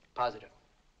sure? Positive.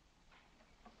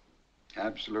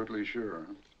 Absolutely sure,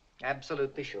 huh?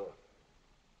 Absolutely sure.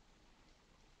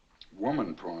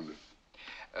 Woman pawned it.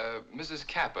 Mrs.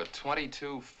 Kappa,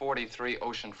 2243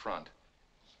 Ocean Front.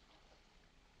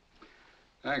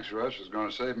 Thanks, Russ. It's going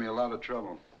to save me a lot of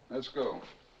trouble. Let's go.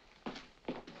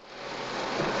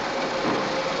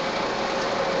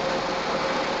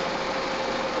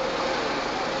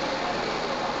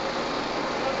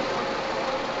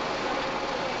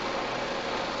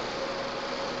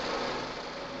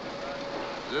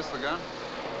 Is this the gun?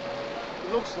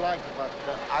 Looks like, but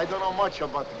I don't know much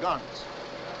about the guns.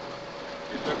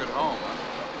 You took it home,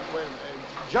 huh? Wait a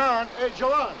minute. John, hey,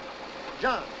 Joanne.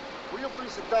 John, will you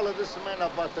please tell this man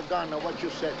about the gun and what you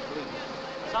said,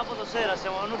 please? Sabato sera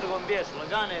siamo venuti con Biescio, la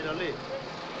canna era lì.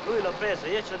 Lui l'ha presa,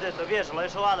 io ci ho detto Biescio,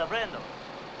 adesso vado a prenderlo.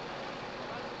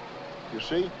 You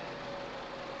see?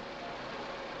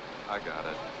 I got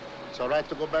it. It's all right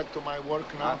to go back to my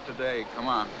work now? Not today. Come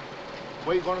on.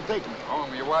 Where you gonna take me?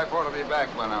 Home. Your wife ought to be back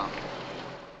by now.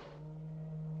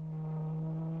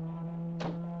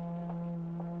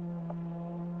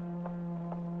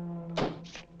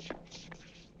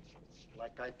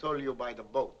 Like I told you by the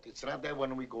boat. It's not there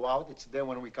when we go out, it's there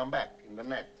when we come back, in the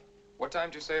net. What time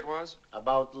did you say it was?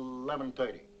 About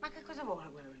 11:30. Ma che cosa vuole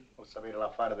quello lì? Vuol sapere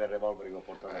l'affare del revolver che ho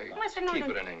portato a casa. Keep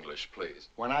it in English, please.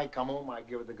 When I come home, I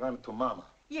give the gun to Mama.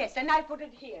 Yes, and I put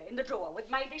it here in the drawer with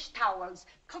my dish towels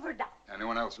covered up.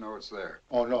 Anyone else know it's there?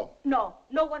 Oh, no. No,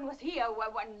 no one was here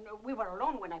when we were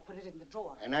alone when I put it in the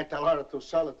drawer. And I tell her to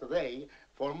sell it today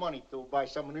for money to buy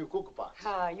some new cook pots.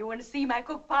 Ah, you want to see my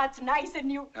cook pots nice and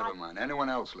new? Never mind. Anyone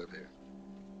else live here?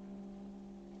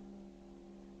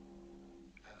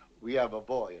 We have a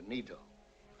boy, Nito.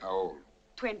 How old?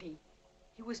 20.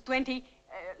 He was 20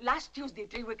 last Tuesday,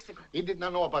 3 weeks ago. He did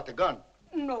not know about the gun.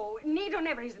 No, Nito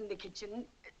never is in the kitchen,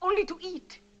 only to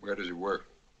eat. Where does he work?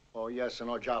 Oh, yes,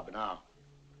 no job now.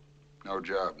 No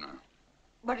job now.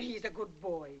 But he's a good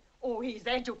boy. Oh, he's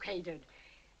educated.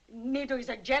 Nito is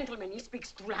a gentleman. He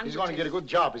speaks 2 languages. He's going to get a good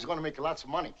job. He's going to make lots of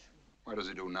money. Where does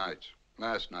he do nights?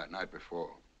 Last night, night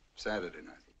before. Saturday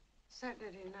night.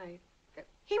 Saturday night.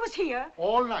 He was here.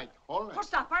 All night, all night. For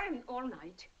supper and all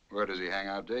night. Where does he hang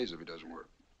out days if he doesn't work?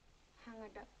 Hang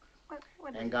it up.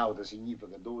 What Hang out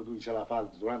significa dove tu ce la fai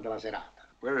durante la serata.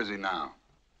 Where is he now?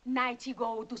 Nights he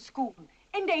go to school,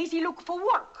 and days he look for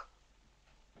work.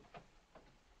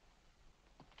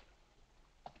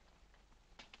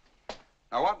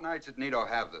 Now, what nights did Nito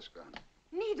have this gun?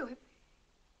 Nito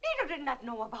did not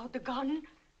know about the gun.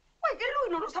 Why, che lui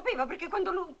non lo sapeva perché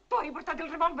quando tu hai portato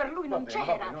il revolver lui non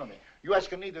c'era. You ask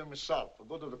Nito himself.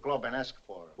 Go to the club and ask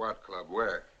for it. What club?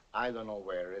 Where? I don't know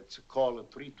where. It's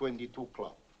called 322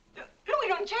 Club. Lui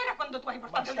non c'era quando tu hai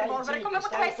portato il revolver. Come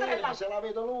poteva essere là? Se la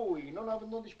vedo lui,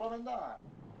 non ti spaventare.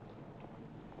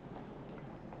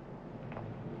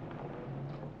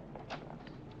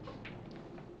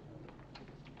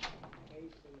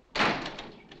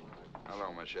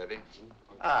 Hello, Machete.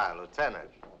 Ah, Lieutenant.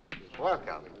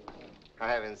 Welcome. I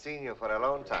haven't seen you for a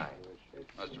long time.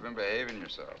 Must have been behaving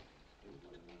yourself.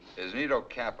 Is Nito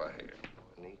Kappa here?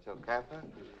 Nito Kappa?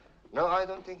 No, I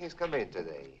don't think he's come in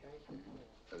today.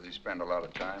 Does he spend a lot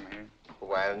of time here?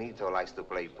 Well, Nito likes to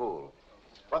play pool.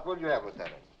 What will you have,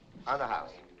 Lieutenant? On the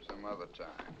house? Some other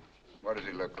time. What does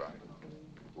he look like?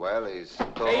 Well, he's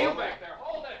tall. Hey, you back there,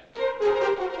 hold it!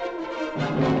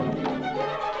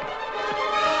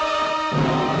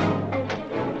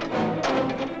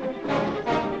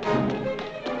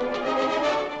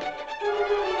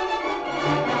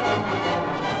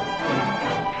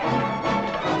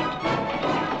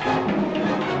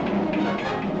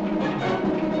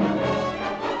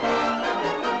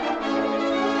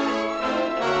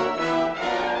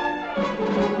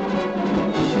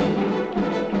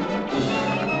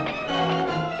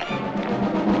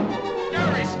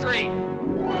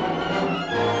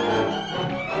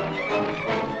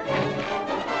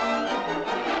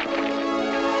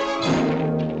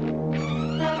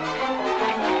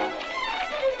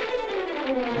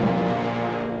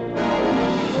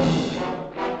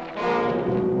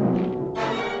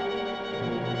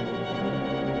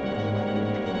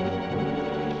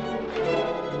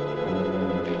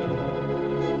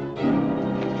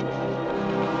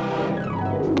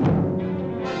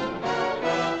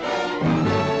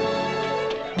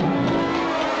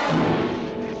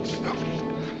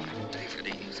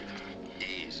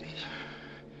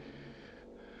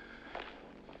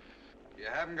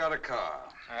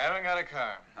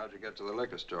 How'd you get to the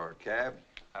liquor store? Cab?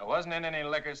 I wasn't in any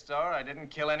liquor store. I didn't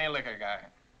kill any liquor guy.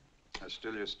 That's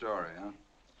still your story, huh?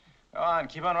 Go on,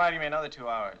 keep on writing me another 2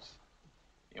 hours.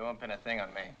 You won't pin a thing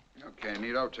on me. Okay,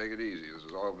 Nito, take it easy. This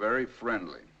is all very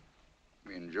friendly.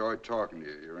 We enjoy talking to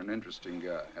you. You're an interesting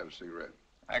guy. Have a cigarette.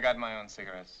 I got my own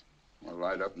cigarettes. Well,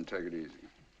 light up and take it easy.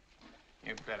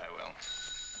 You bet I will.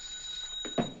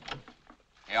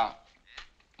 Yeah.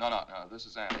 No, this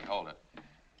is Andy. Hold it.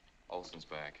 Olson's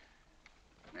back.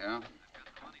 Yeah?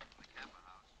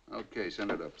 Okay,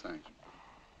 send it up, thanks.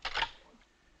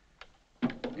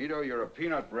 Nito, you're a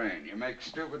peanut brain. You make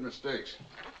stupid mistakes.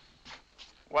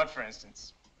 What, for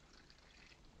instance?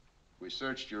 We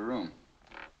searched your room.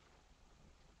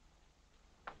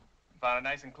 Found it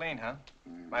nice and clean, huh?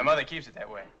 My mother keeps it that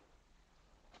way.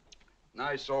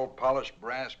 Nice old polished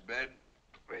brass bed.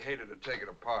 We hated to take it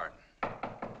apart.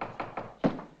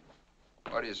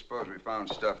 Why do you suppose we found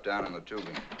stuff down in the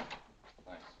tubing?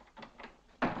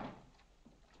 Thanks.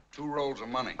 2 rolls of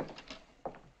money.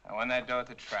 I won that dough at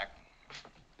the track.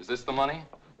 Is this the money?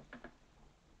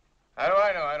 How do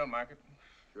I know? I don't mark it.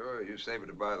 Sure, you save it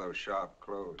to buy those sharp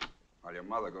clothes, while your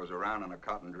mother goes around in a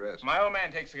cotton dress. My old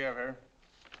man takes care of her.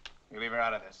 You leave her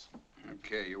out of this.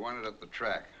 Okay, you won it at the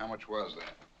track. How much was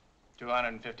that?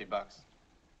 $250.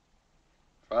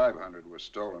 500 was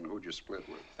stolen. Who'd you split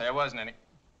with? There wasn't any.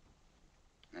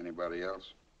 Anybody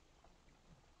else?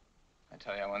 I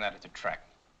tell you, I won that at the track.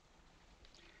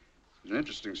 There's an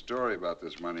interesting story about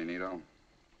this money, Nito.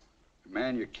 The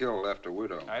man you killed left a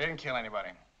widow. I didn't kill anybody.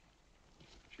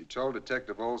 She told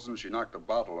Detective Olson she knocked a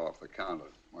bottle off the counter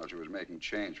while she was making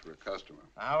change for a customer.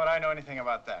 Now, how would I know anything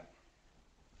about that?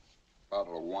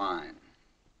 Bottle of wine.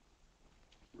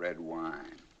 Red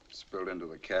wine. Spilled into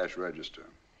the cash register.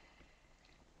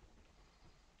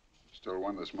 Still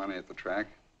won this money at the track?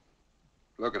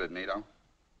 Look at it, Nito.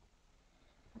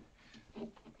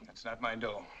 That's not my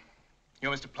dough. You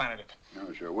must have planted it.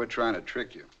 No, sure. We're trying to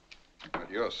trick you. But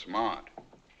you're smart.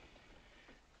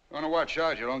 You want to watch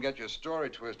out you don't get your story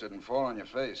twisted and fall on your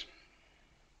face.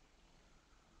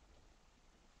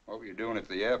 What were you doing at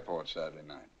the airport Saturday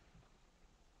night?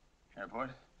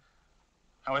 Airport?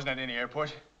 I wasn't at any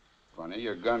airport. Funny,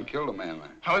 your gun killed a man there.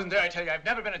 I wasn't there, I tell you. I've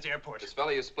never been at the airport. This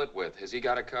fella you split with, has he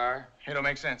got a car? It don't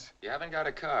make sense. You haven't got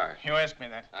a car. You asked me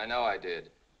that. I know I did.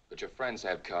 But your friends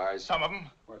have cars. Some of them.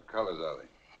 What colors are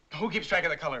they? Who keeps track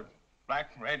of the color?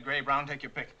 Black, red, gray, brown, take your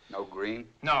pick. No green?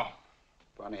 No.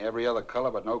 Funny, every other color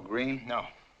but no green? No.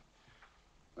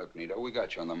 Look, Nito, we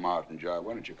got you on the Martin job.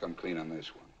 Why don't you come clean on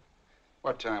this one?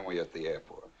 What time were you at the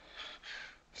airport?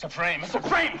 It's a frame. It's a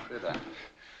frame! Sit down.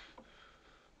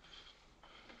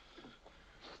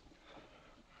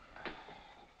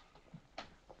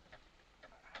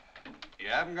 You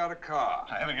haven't got a car.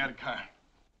 I haven't got a car.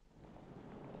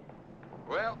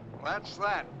 Well, that's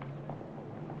that.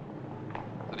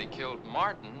 That he killed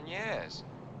Martin, yes.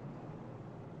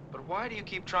 But why do you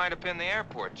keep trying to pin the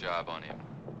airport job on him?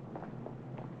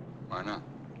 Why not?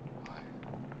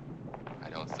 I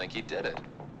don't think he did it.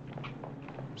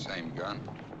 Same gun.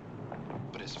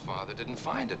 But his father didn't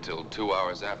find it till 2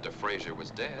 hours after Frazier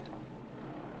was dead.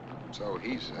 So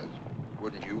he says.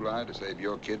 Wouldn't you lie to save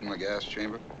your kid in the gas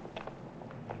chamber?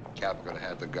 Cap could have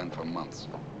had the gun for months.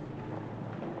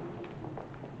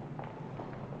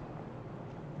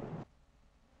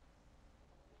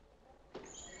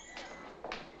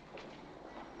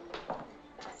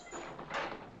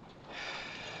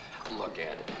 Look,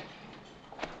 Ed.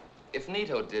 If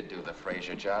Nito did do the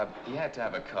Frazier job, he had to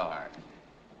have a car.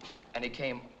 And he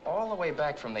came all the way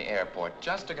back from the airport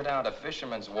just to go down to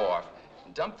Fisherman's Wharf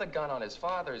and dump the gun on his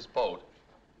father's boat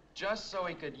just so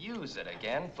he could use it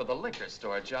again for the liquor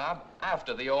store job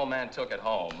after the old man took it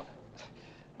home.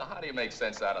 Now, how do you make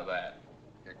sense out of that?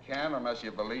 You can't unless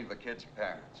you believe the kid's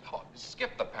parents. Oh,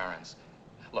 skip the parents.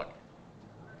 Look,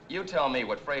 you tell me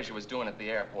what Frazier was doing at the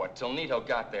airport till Nito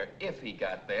got there, if he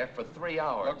got there, for 3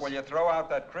 hours. Look, will you throw out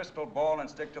that crystal ball and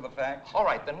stick to the facts? All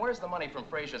right, then where's the money from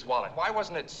Frazier's wallet? Why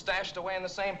wasn't it stashed away in the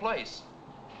same place?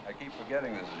 I keep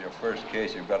forgetting this is your first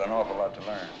case. You've got an awful lot to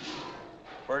learn.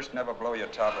 First, never blow your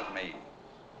top at me.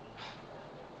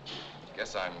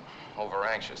 Guess I'm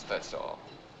over-anxious, that's all.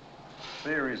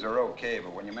 Theories are okay,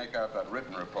 but when you make out that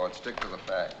written report, stick to the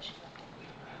facts.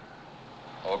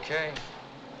 Okay.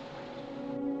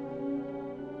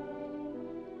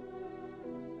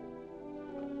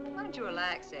 Why don't you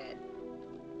relax, Ed?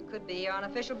 It could be your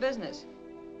unofficial business.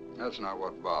 That's not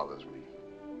what bothers me.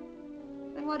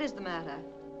 Then what is the matter?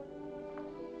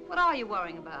 What are you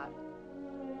worrying about?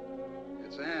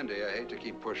 It's Andy. I hate to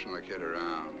keep pushing the kid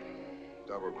around,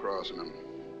 double-crossing him,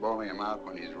 bowling him out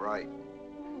when he's right.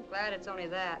 I'm glad it's only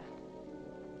that.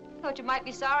 I thought you might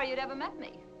be sorry you'd ever met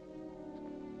me.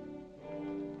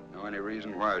 Know any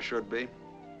reason why I should be?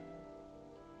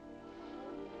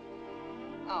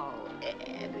 Oh,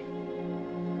 Ed.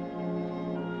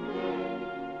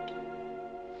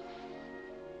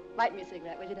 Light me a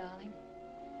cigarette, will you, darling?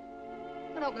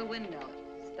 Don't open the window.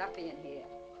 It's stuffy in here.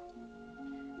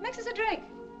 Mix us a drink.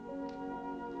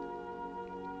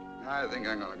 I think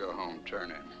I'm gonna go home,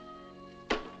 turn in.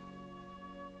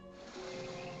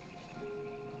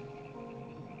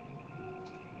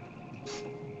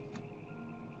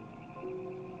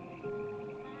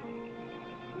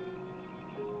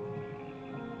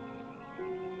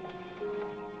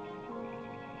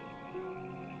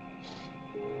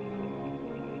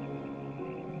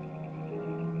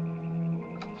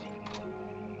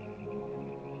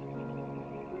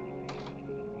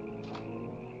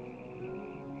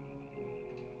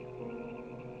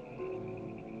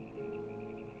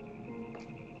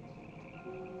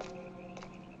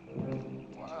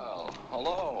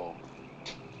 Hello.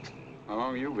 How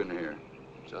long you been here?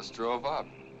 Just drove up.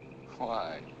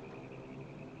 Why?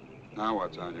 Now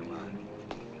what's on your mind?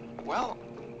 Well,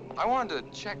 I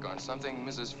wanted to check on something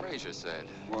Mrs. Fraser said.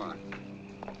 What?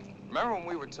 Remember when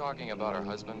we were talking about her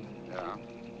husband? Yeah.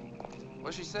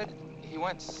 Well, she said he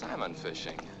went salmon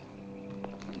fishing.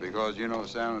 And because you know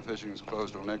salmon fishing's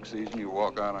closed till next season, you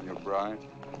walk out on your bride?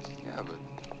 Yeah, but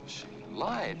she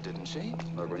lied, didn't she?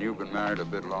 Look, when you've been married a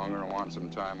bit longer and want some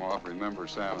time off, remember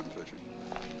salmon fishing.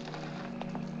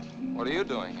 What are you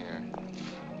doing here?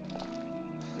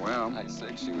 Well, I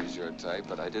said she was your type,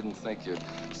 but I didn't think you'd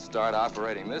start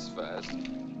operating this fast.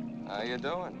 How you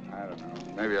doing? I don't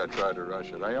know. Maybe I tried to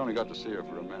rush it. I only got to see her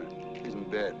for a minute. She's in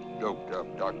bed, doped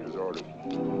up, doctor's orders.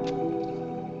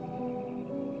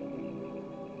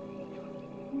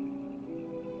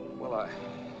 Well, I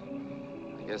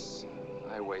guess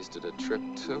I wasted a trip,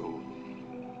 too.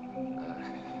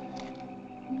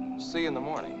 See you in the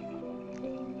morning.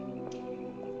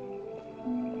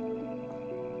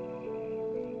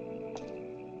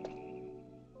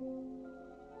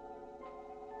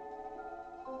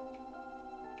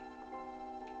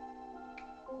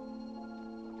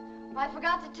 I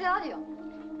forgot to tell you.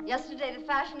 Yesterday, the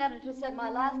fashion editor said my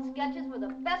last sketches were the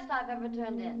best I've ever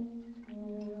turned in.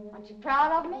 Aren't you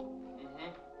proud of me?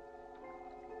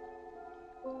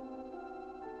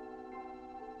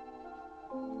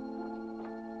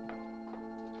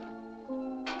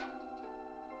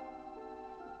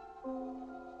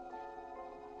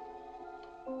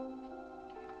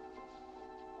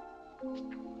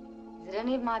 Is it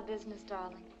any of my business,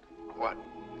 darling? What?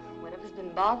 Whatever's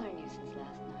been bothering you since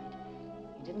last night.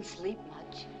 You didn't sleep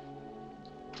much.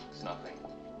 It's nothing.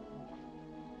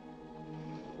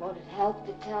 Won't it help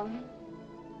to tell me?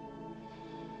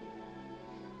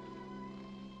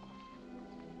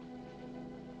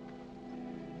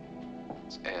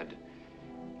 It's Ed.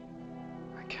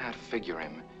 I can't figure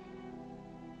him.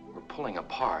 We're pulling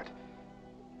apart.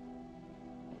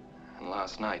 And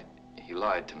last night, he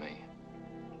lied to me.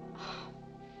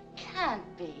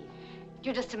 Can't be.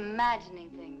 You're just imagining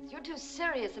things. You're too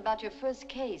serious about your first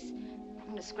case. I'm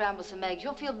going to scramble some eggs.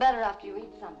 You'll feel better after you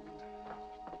eat something.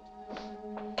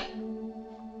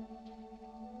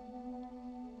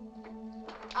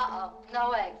 Uh-oh,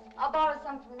 no eggs. I'll borrow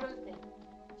some from Ruthie.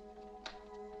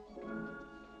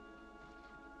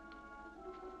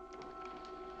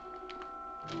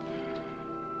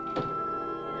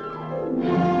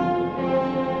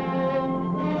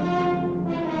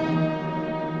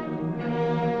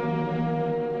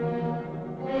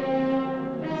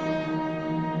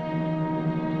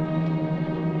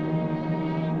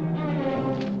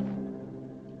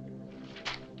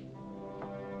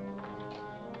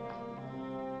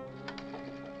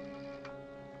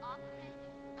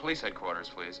 Police headquarters,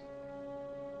 please.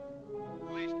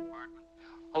 Police department.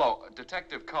 Hello,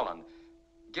 Detective Cullen.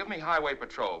 Give me Highway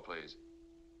Patrol, please.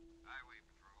 Highway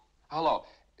Patrol. Hello,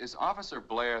 is Officer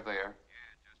Blair there?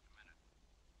 Yeah, just a minute.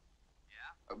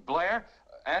 Yeah? Blair?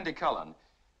 Andy Cullen.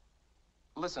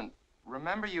 Listen,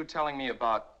 remember you telling me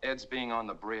about Ed's being on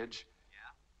the bridge?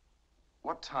 Yeah.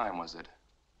 What time was it?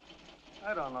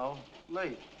 I don't know.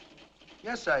 Late.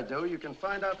 Yes, I do. You can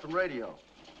find out from radio.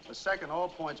 The second All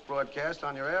Points broadcast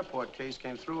on your airport case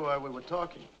came through while we were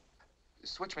talking.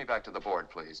 Switch me back to the board,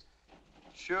 please.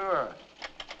 Sure.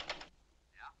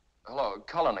 Yeah? Hello,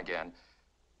 Cullen again.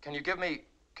 Can you give me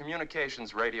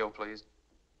communications radio, please?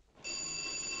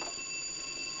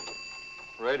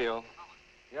 Radio.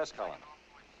 Yes, Cullen.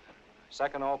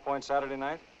 Second All Point Saturday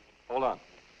night? Hold on.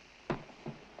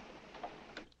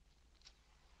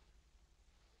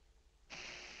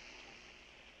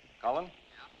 Cullen?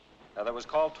 Yeah? That was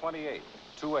call 28,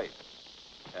 28.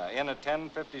 In at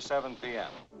 10:57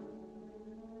 p.m.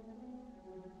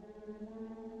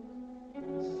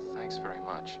 Thanks very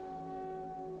much.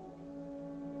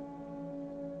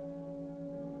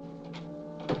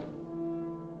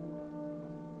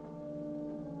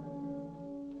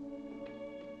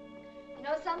 You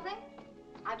know something?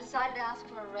 I've decided to ask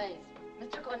for a raise.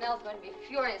 Mr. Cornell's going to be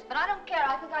furious, but I don't care.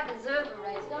 I think I deserve a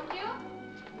raise, don't you?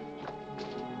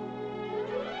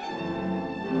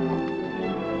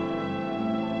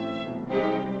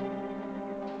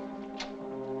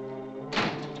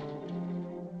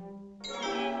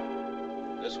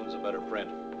 This one's a better print.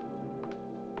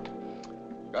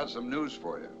 Got some news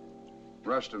for you.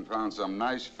 Rustin found some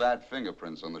nice fat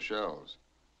fingerprints on the shelves.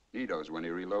 Nito's when he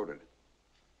reloaded.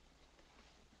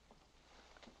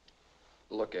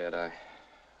 Look, Ed, I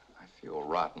feel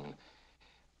rotten.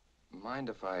 Mind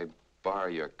if I borrow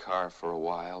your car for a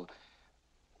while?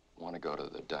 Want to go to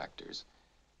the doctor's.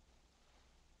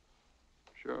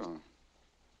 Sure.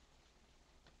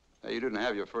 Hey, you didn't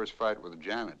have your first fight with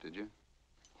Janet, did you?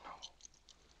 No.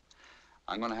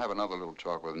 I'm going to have another little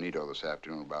talk with Nito this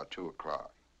afternoon about 2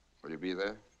 o'clock. Will you be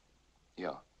there?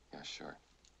 Yeah, sure.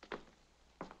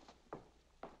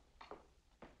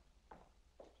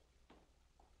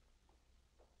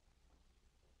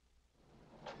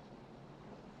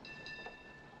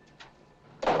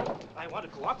 I want to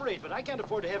cooperate, but I can't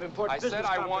afford to have important I business. said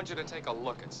I want you to take a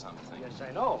look at something. Yes,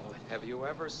 I know. Have you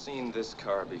ever seen this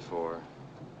car before?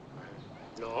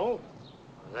 No.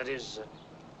 That is,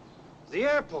 the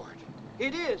airport.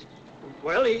 It is.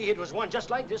 Well, it was one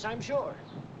just like this, I'm sure.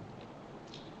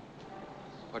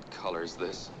 What color's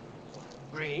this?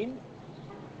 Green?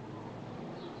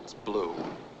 It's blue.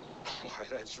 Why,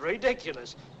 that's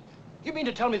ridiculous. You mean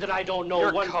to tell me that I don't know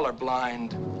You're one...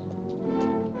 colorblind.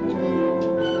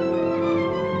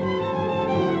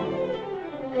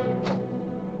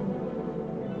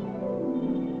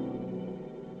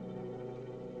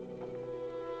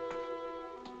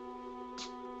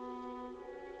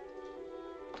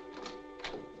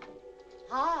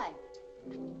 Hi.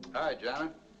 Hi,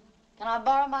 Janet. Can I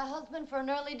borrow my husband for an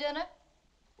early dinner?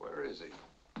 Where is he?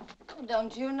 Oh,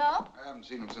 don't you know? I haven't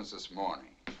seen him since this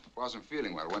morning. Wasn't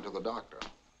feeling well. Went to the doctor.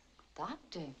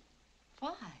 Doctor?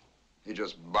 Why? He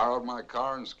just borrowed my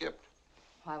car and skipped.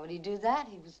 Why would he do that?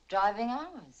 He was driving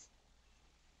ours.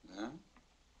 Yeah?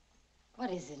 What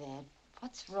is it, Ed?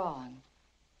 What's wrong?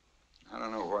 I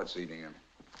don't know what's eating him.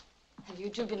 Have you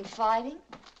two been fighting?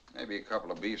 Maybe a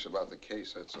couple of beefs about the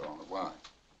case, that's all. Why?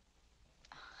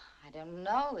 I don't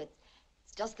know.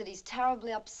 It's just that he's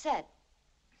terribly upset.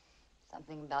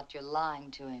 Something about your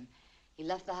lying to him. He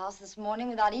left the house this morning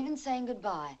without even saying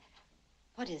goodbye.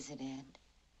 What is it, Ed?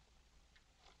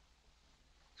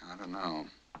 I don't know.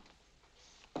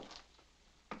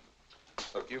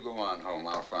 Look, you go on home.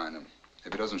 I'll find him.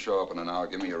 If he doesn't show up in an hour,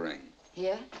 give me a ring.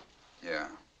 Here? Yeah.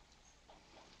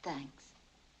 Thanks.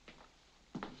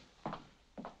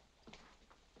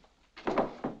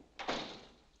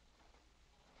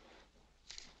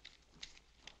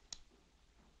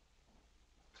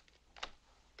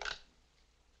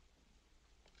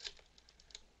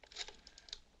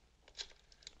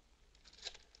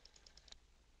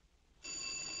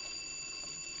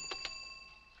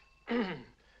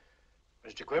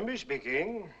 Mr. Quimby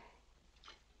speaking.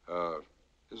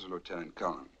 This is Lieutenant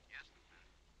Cullen. Yes,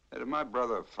 Lieutenant. Did my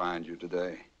brother find you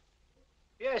today?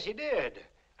 Yes, he did.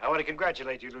 I want to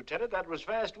congratulate you, Lieutenant. That was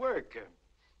fast work.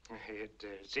 It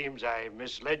seems I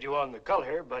misled you on the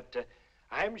color, but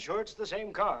I'm sure it's the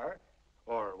same car,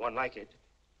 or one like it.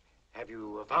 Have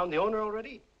you found the owner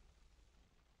already?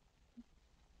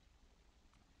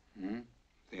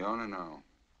 The owner? No.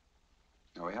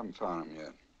 No, we haven't found him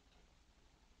yet.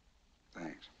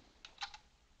 Thanks.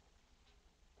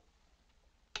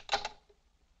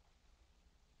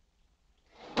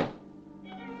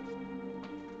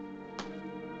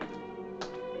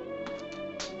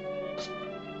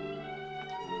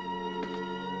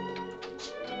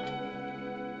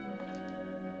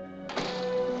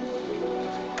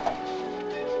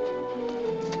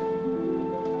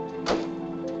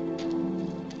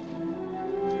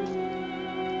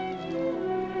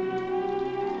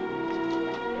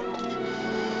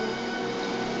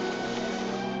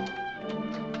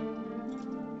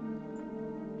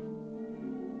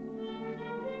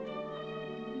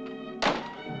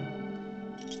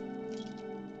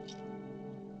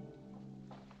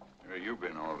 Where you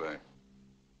been all day?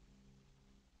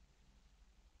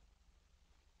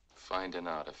 Finding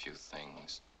out a few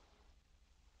things.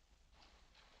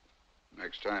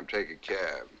 Next time, take a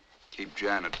cab. Keep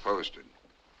Janet posted.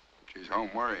 She's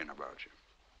home worrying about you.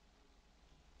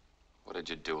 What did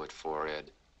you do it for, Ed?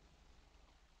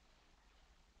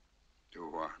 Do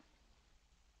what?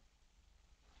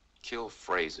 Kill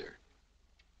Fraser.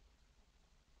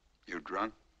 You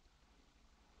drunk?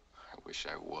 I wish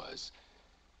I was.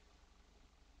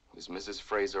 Was Mrs.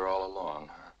 Fraser all along,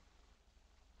 huh?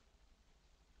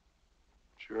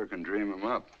 Sure can dream him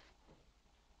up.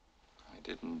 I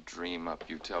didn't dream up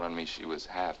you telling me she was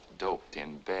half doped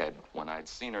in bed when I'd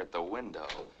seen her at the window.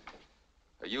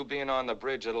 Or you being on the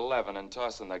bridge at 11 and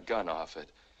tossing the gun off it.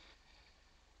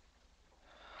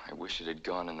 I wish it had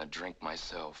gone in the drink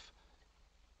myself.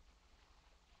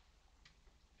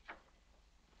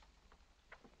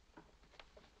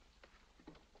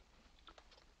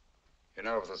 You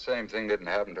know, if the same thing didn't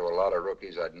happen to a lot of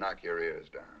rookies, I'd knock your ears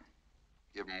down.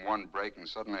 Give them one break and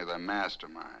suddenly they're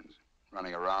masterminds,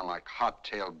 running around like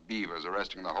hot-tailed beavers,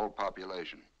 arresting the whole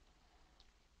population.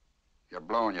 You're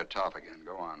blowing your top again.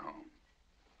 Go on home.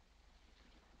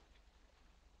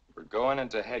 We're going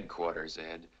into headquarters,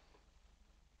 Ed.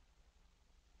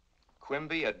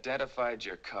 Quimby identified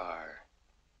your car.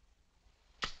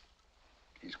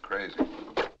 He's crazy.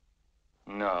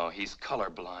 No, he's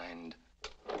colorblind.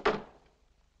 Well,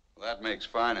 that makes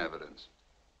fine evidence.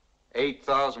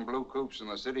 8,000 blue coupes in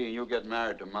the city, and you get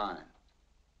married to mine.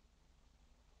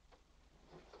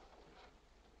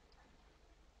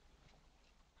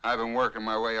 I've been working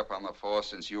my way up on the force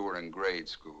since you were in grade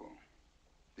school.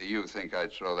 Do you think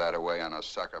I'd throw that away on a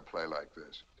sucker play like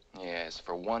this? Yes,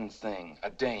 for one thing, a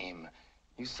dame.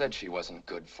 You said she wasn't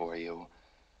good for you.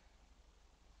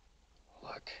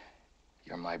 Look,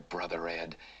 you're my brother,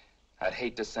 Ed. I'd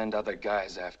hate to send other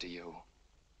guys after you.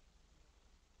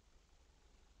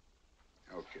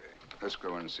 Okay, let's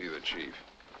go in and see the chief.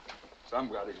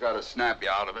 Somebody's got to snap you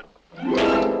out of it.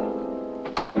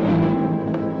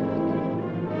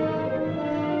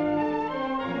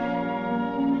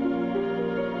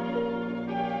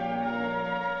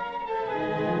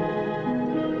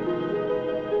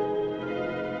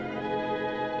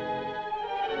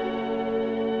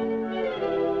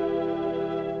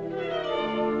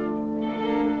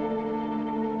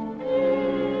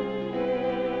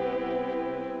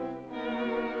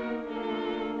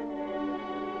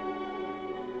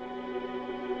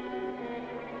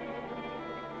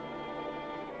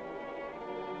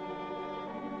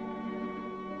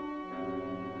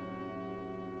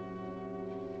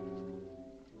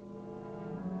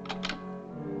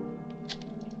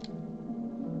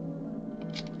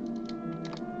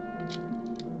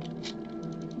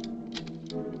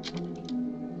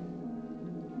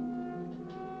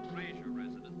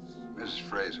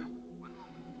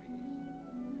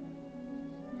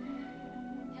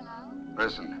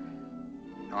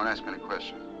 Listen, don't ask me any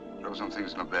questions. Throw some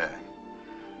things in a bag.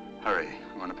 Hurry.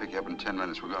 I want to pick you up in 10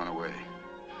 minutes. We're going away.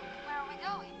 Where are we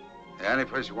going? Yeah, any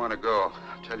place you want to go.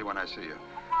 I'll tell you when I see you.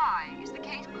 Why? Is the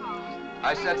case closed?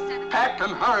 I said pack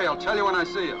and hurry. I'll tell you when I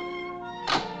see you.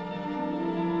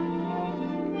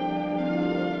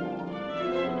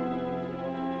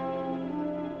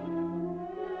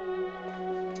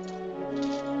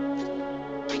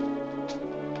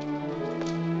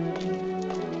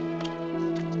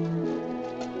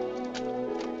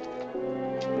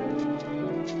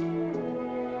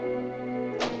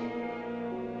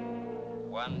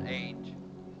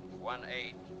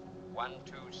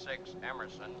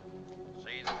 Emerson,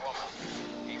 see the woman.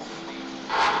 Keep the peace.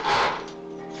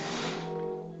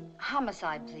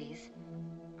 Homicide, please.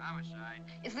 Homicide.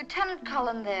 Is Lieutenant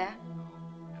Cullen there?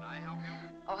 Can I help you?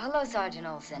 Oh, hello, Sergeant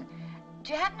Olson.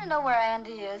 Do you happen to know where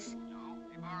Andy is? No,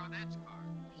 he borrowed Ed's car.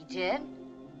 He did?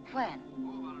 When?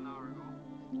 Oh, about an hour ago.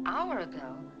 Hour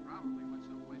ago? Probably went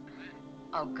someplace with Ed.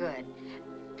 Oh, good.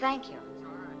 Thank you. It's all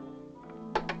right.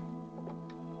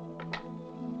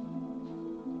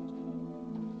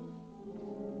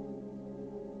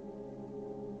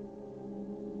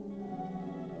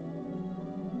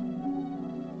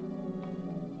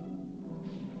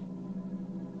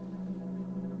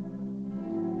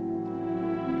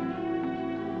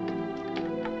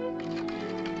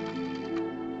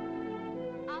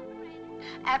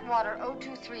 Atwater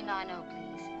 02390,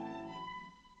 please.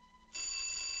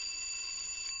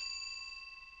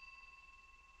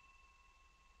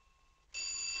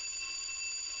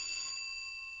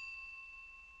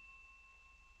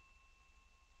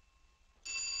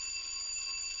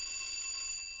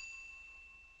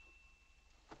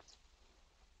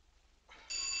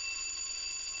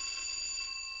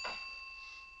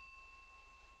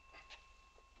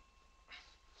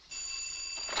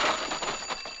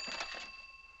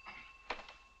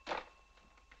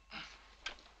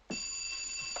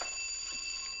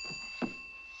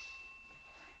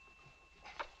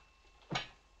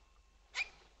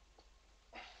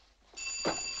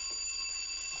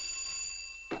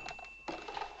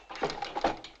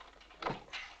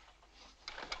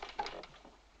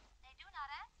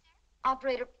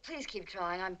 Operator, please keep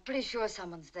trying. I'm pretty sure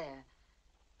someone's there.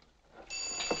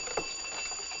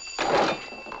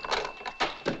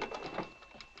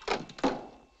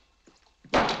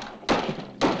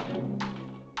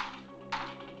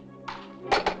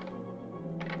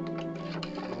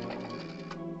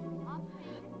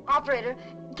 Operator,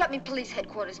 get me police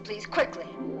headquarters, please, quickly.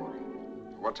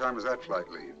 What time does that flight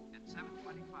leave? At 7:25,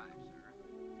 sir.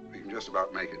 We can just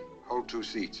about make it. Hold 2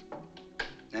 seats.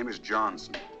 Name is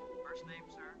Johnson. First name,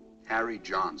 sir? Harry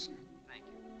Johnson. Thank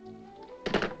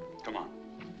you. Come on.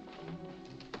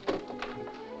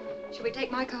 Should we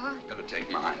take my car? Better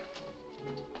take mine.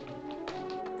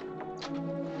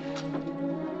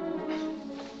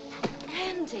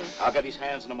 Andy. I'll get his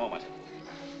hands in a moment.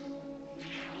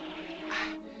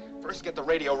 First, get the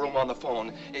radio room on the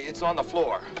phone. It's on the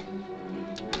floor.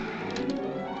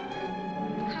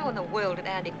 How in the world did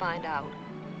Andy find out?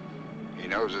 He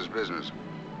knows his business.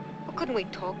 Well, couldn't we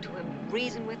talk to him,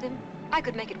 reason with him? I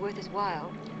could make it worth his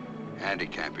while. Andy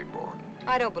can't be bought.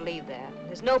 I don't believe that.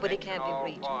 There's nobody can't be all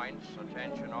reached. points.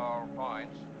 Attention all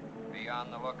points. Be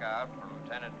on the lookout for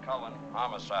Lieutenant Cullen,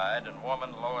 homicide, and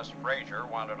woman Lois Frazier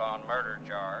wanted on murder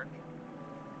charge.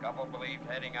 Couple believed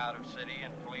heading out of city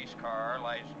in police car,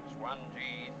 license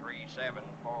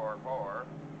 1G3744.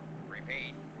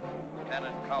 Repeat.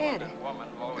 Lieutenant Cullen and woman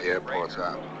Lois The airport's Frazier.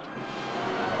 out.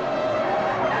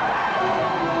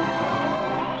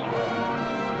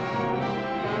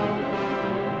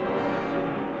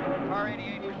 Car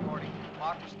 88 reporting.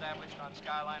 Lock established on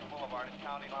Skyline Boulevard and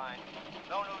County Line.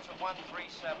 No news of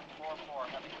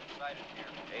 13744 having been sighted here.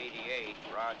 88,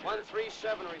 roger.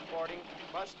 137 reporting.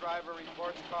 Bus driver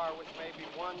reports car which may be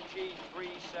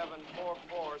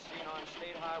 1G3744 seen on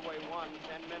State Highway 1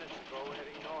 10 minutes ago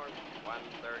heading north.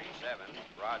 137,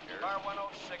 roger. Car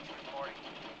 106 reporting.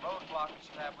 Roadblock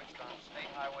established on State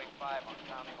Highway 5 on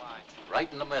County Line. Right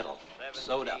in the middle.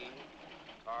 Sewed up.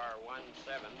 Car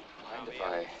 17. Mind if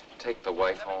I take the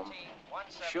wife home?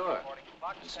 Sure.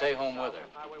 And stay home with her.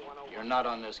 You're not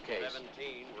on this case.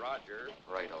 17, roger.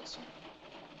 Right, Olson.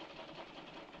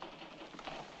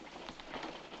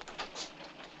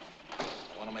 I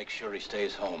want to make sure he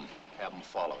stays home. Have him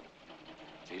followed.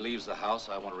 If he leaves the house,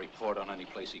 I want to report on any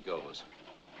place he goes.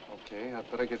 Okay, I'd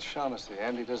better get Shaughnessy.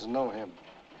 Andy doesn't know him.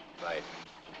 Right.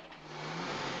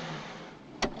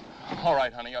 All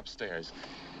right, honey, upstairs.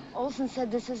 Olson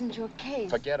said this isn't your case.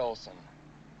 Forget Olson.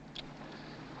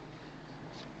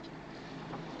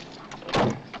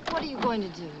 What are you going to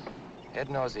do? Ed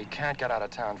knows he can't get out of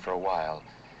town for a while.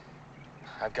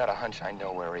 I've got a hunch I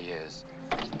know where he is.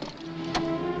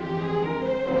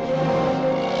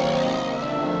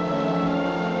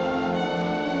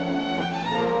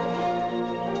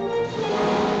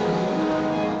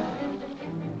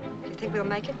 You think we'll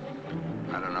make it?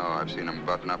 I don't know. I've seen him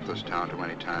button up this town too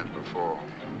many times before.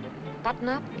 Button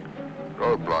up?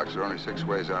 Roadblocks are only 6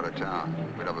 ways out of town.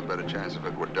 We'd have a better chance if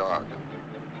it were dark.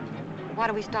 Why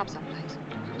don't we stop someplace?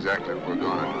 That's exactly what we're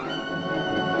gonna do.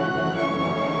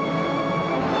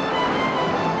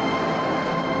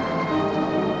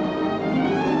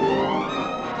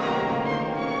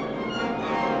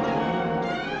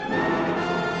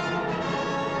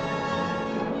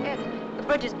 Ed, the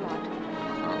bridge is blocked.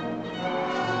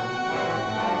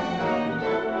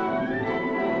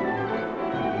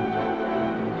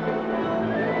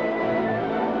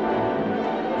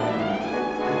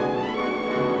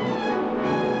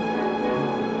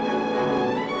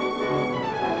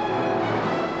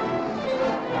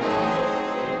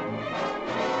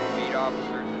 Meet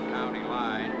officers at County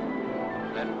Line.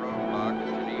 That roadblock is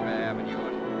Geneva Avenue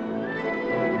and...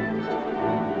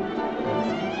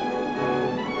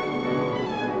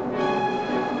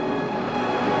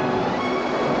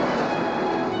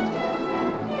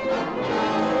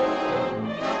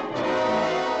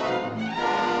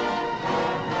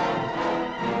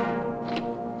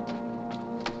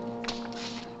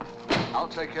 I'll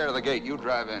take care of the gate. You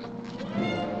drive in.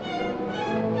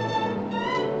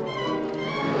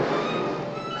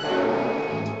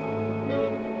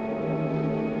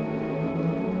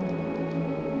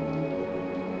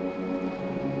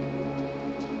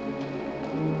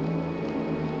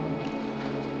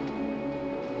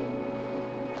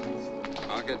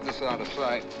 I'll get this out of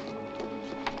sight.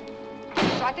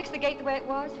 Shall I fix the gate the way it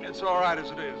was? It's all right as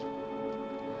it is.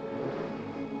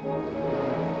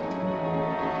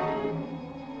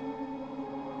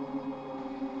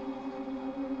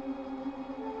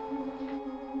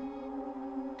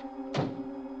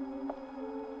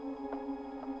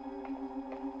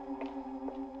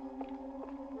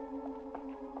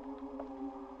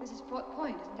 This is Fort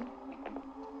Point, isn't it?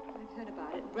 I've heard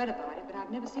about it, read about it, but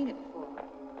I've never seen it before.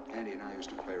 Andy and I used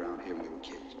to play around here when we were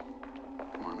kids.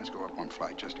 Come on, let's go up one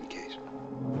flight just in case.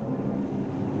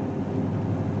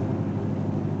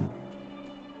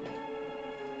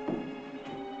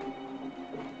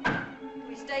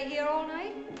 We stay here all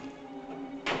night?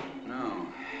 No.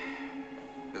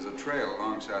 There's a trail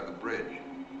alongside the bridge.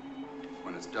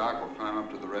 When it's dark, we'll climb up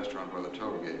to the restaurant by the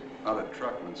toll gate. A lot of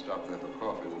truckmen stop there for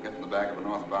coffee. We'll get in the back of a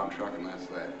northbound truck, and that's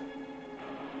that.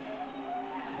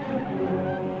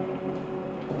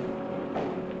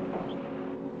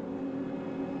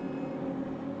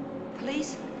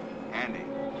 Police? Andy.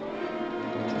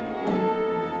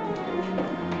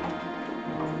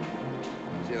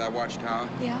 See that watchtower?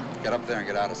 Yeah. Get up there and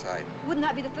get out of sight. Wouldn't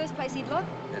that be the first place he'd look?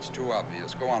 It's too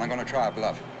obvious. Go on, I'm gonna try a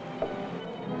bluff.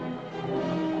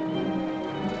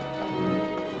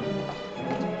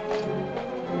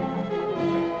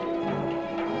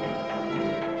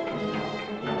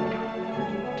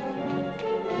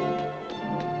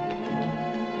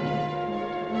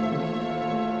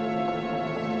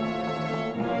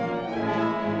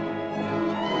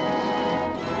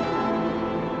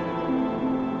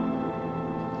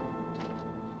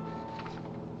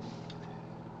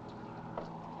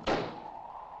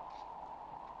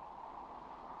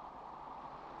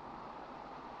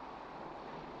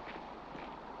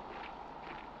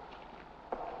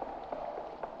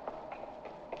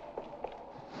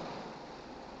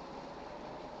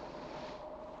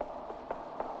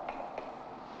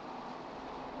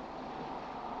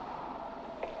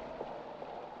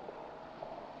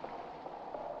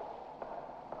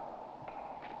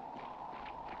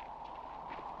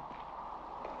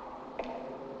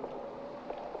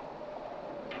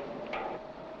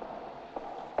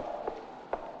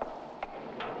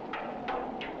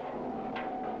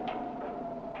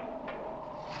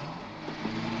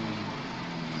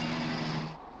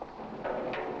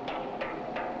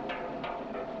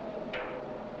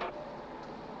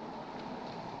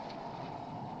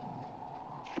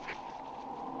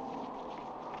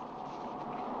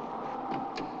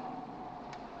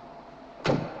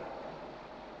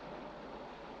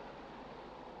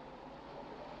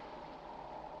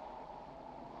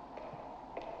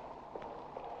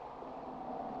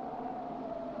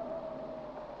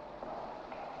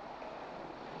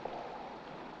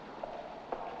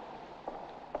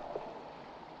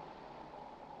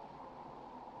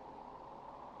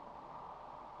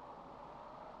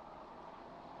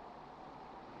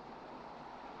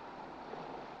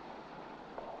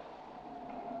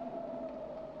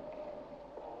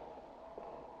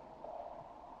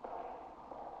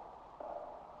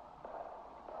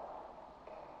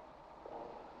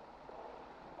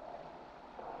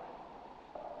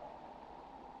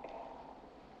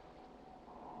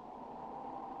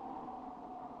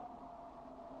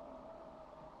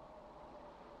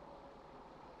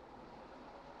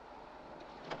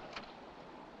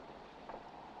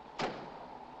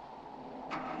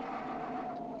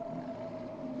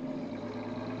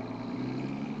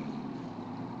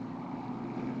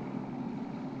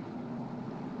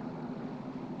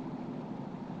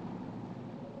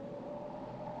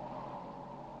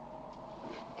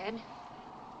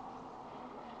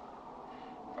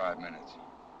 minutes.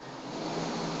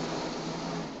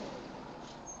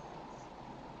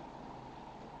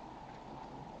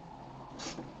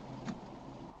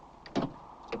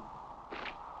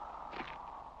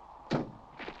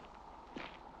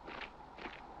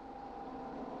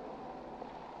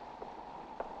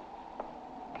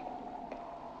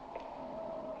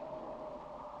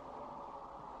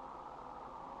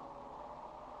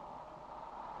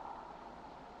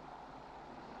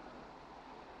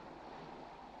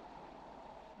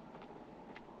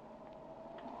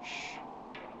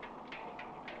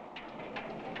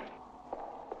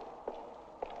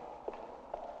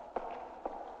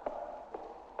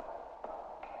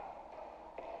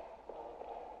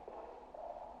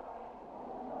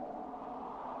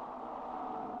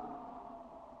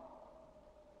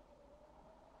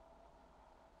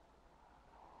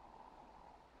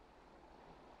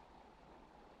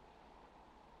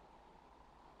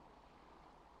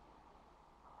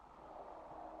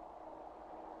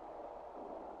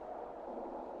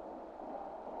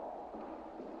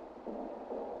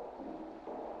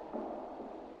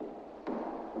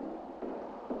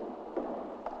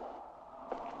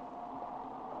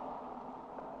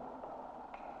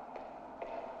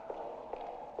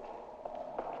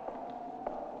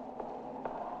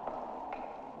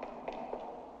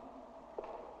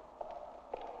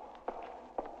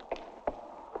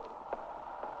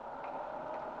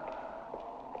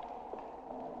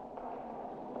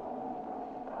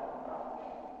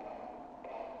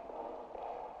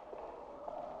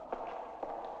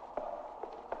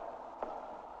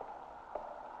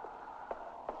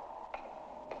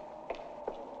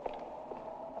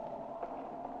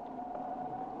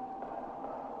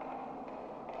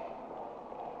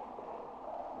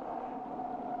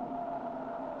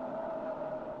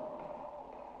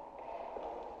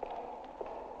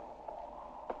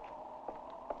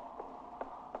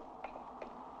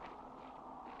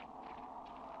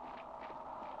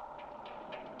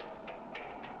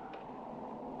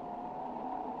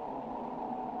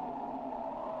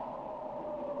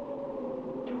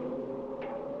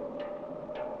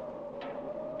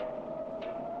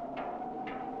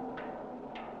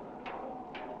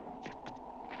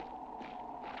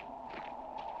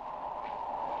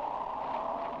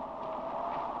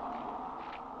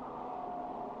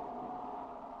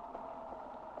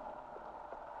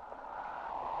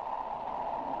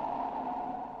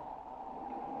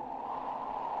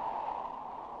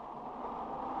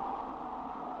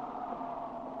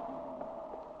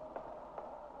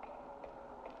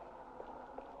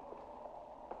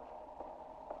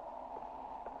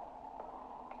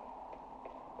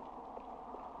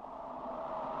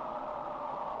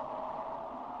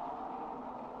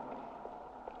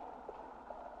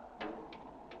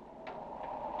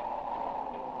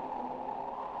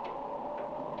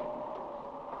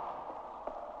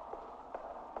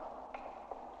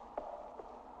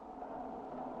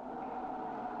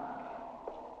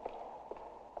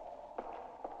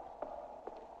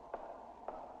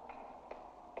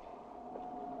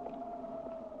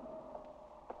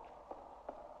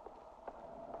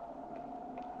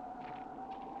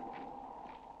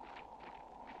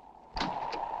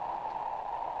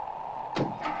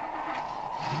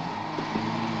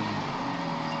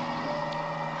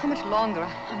 How much longer?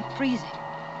 I'm freezing.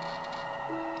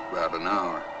 About an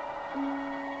hour.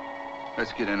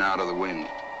 Let's get in out of the wind.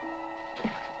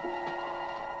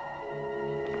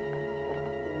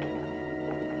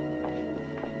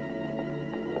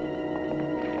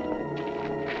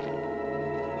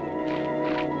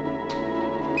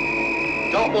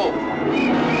 Don't move.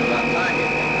 About time you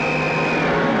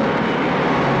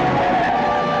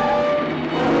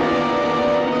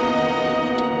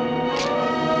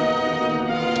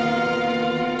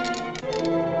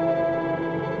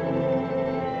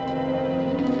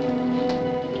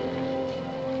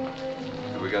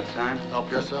Have we got time? Help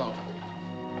yourself.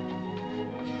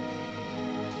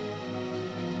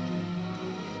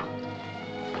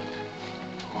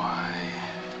 Why?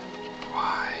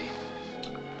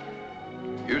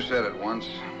 You said it once,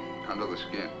 under the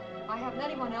skin. I haven't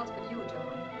anyone else but you, John.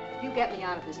 You get me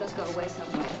out of this. Let's go away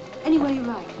somewhere. Anywhere you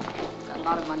like. I've got a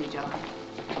lot of money, John.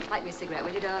 Light me a cigarette,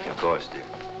 will you, darling? Of course, dear.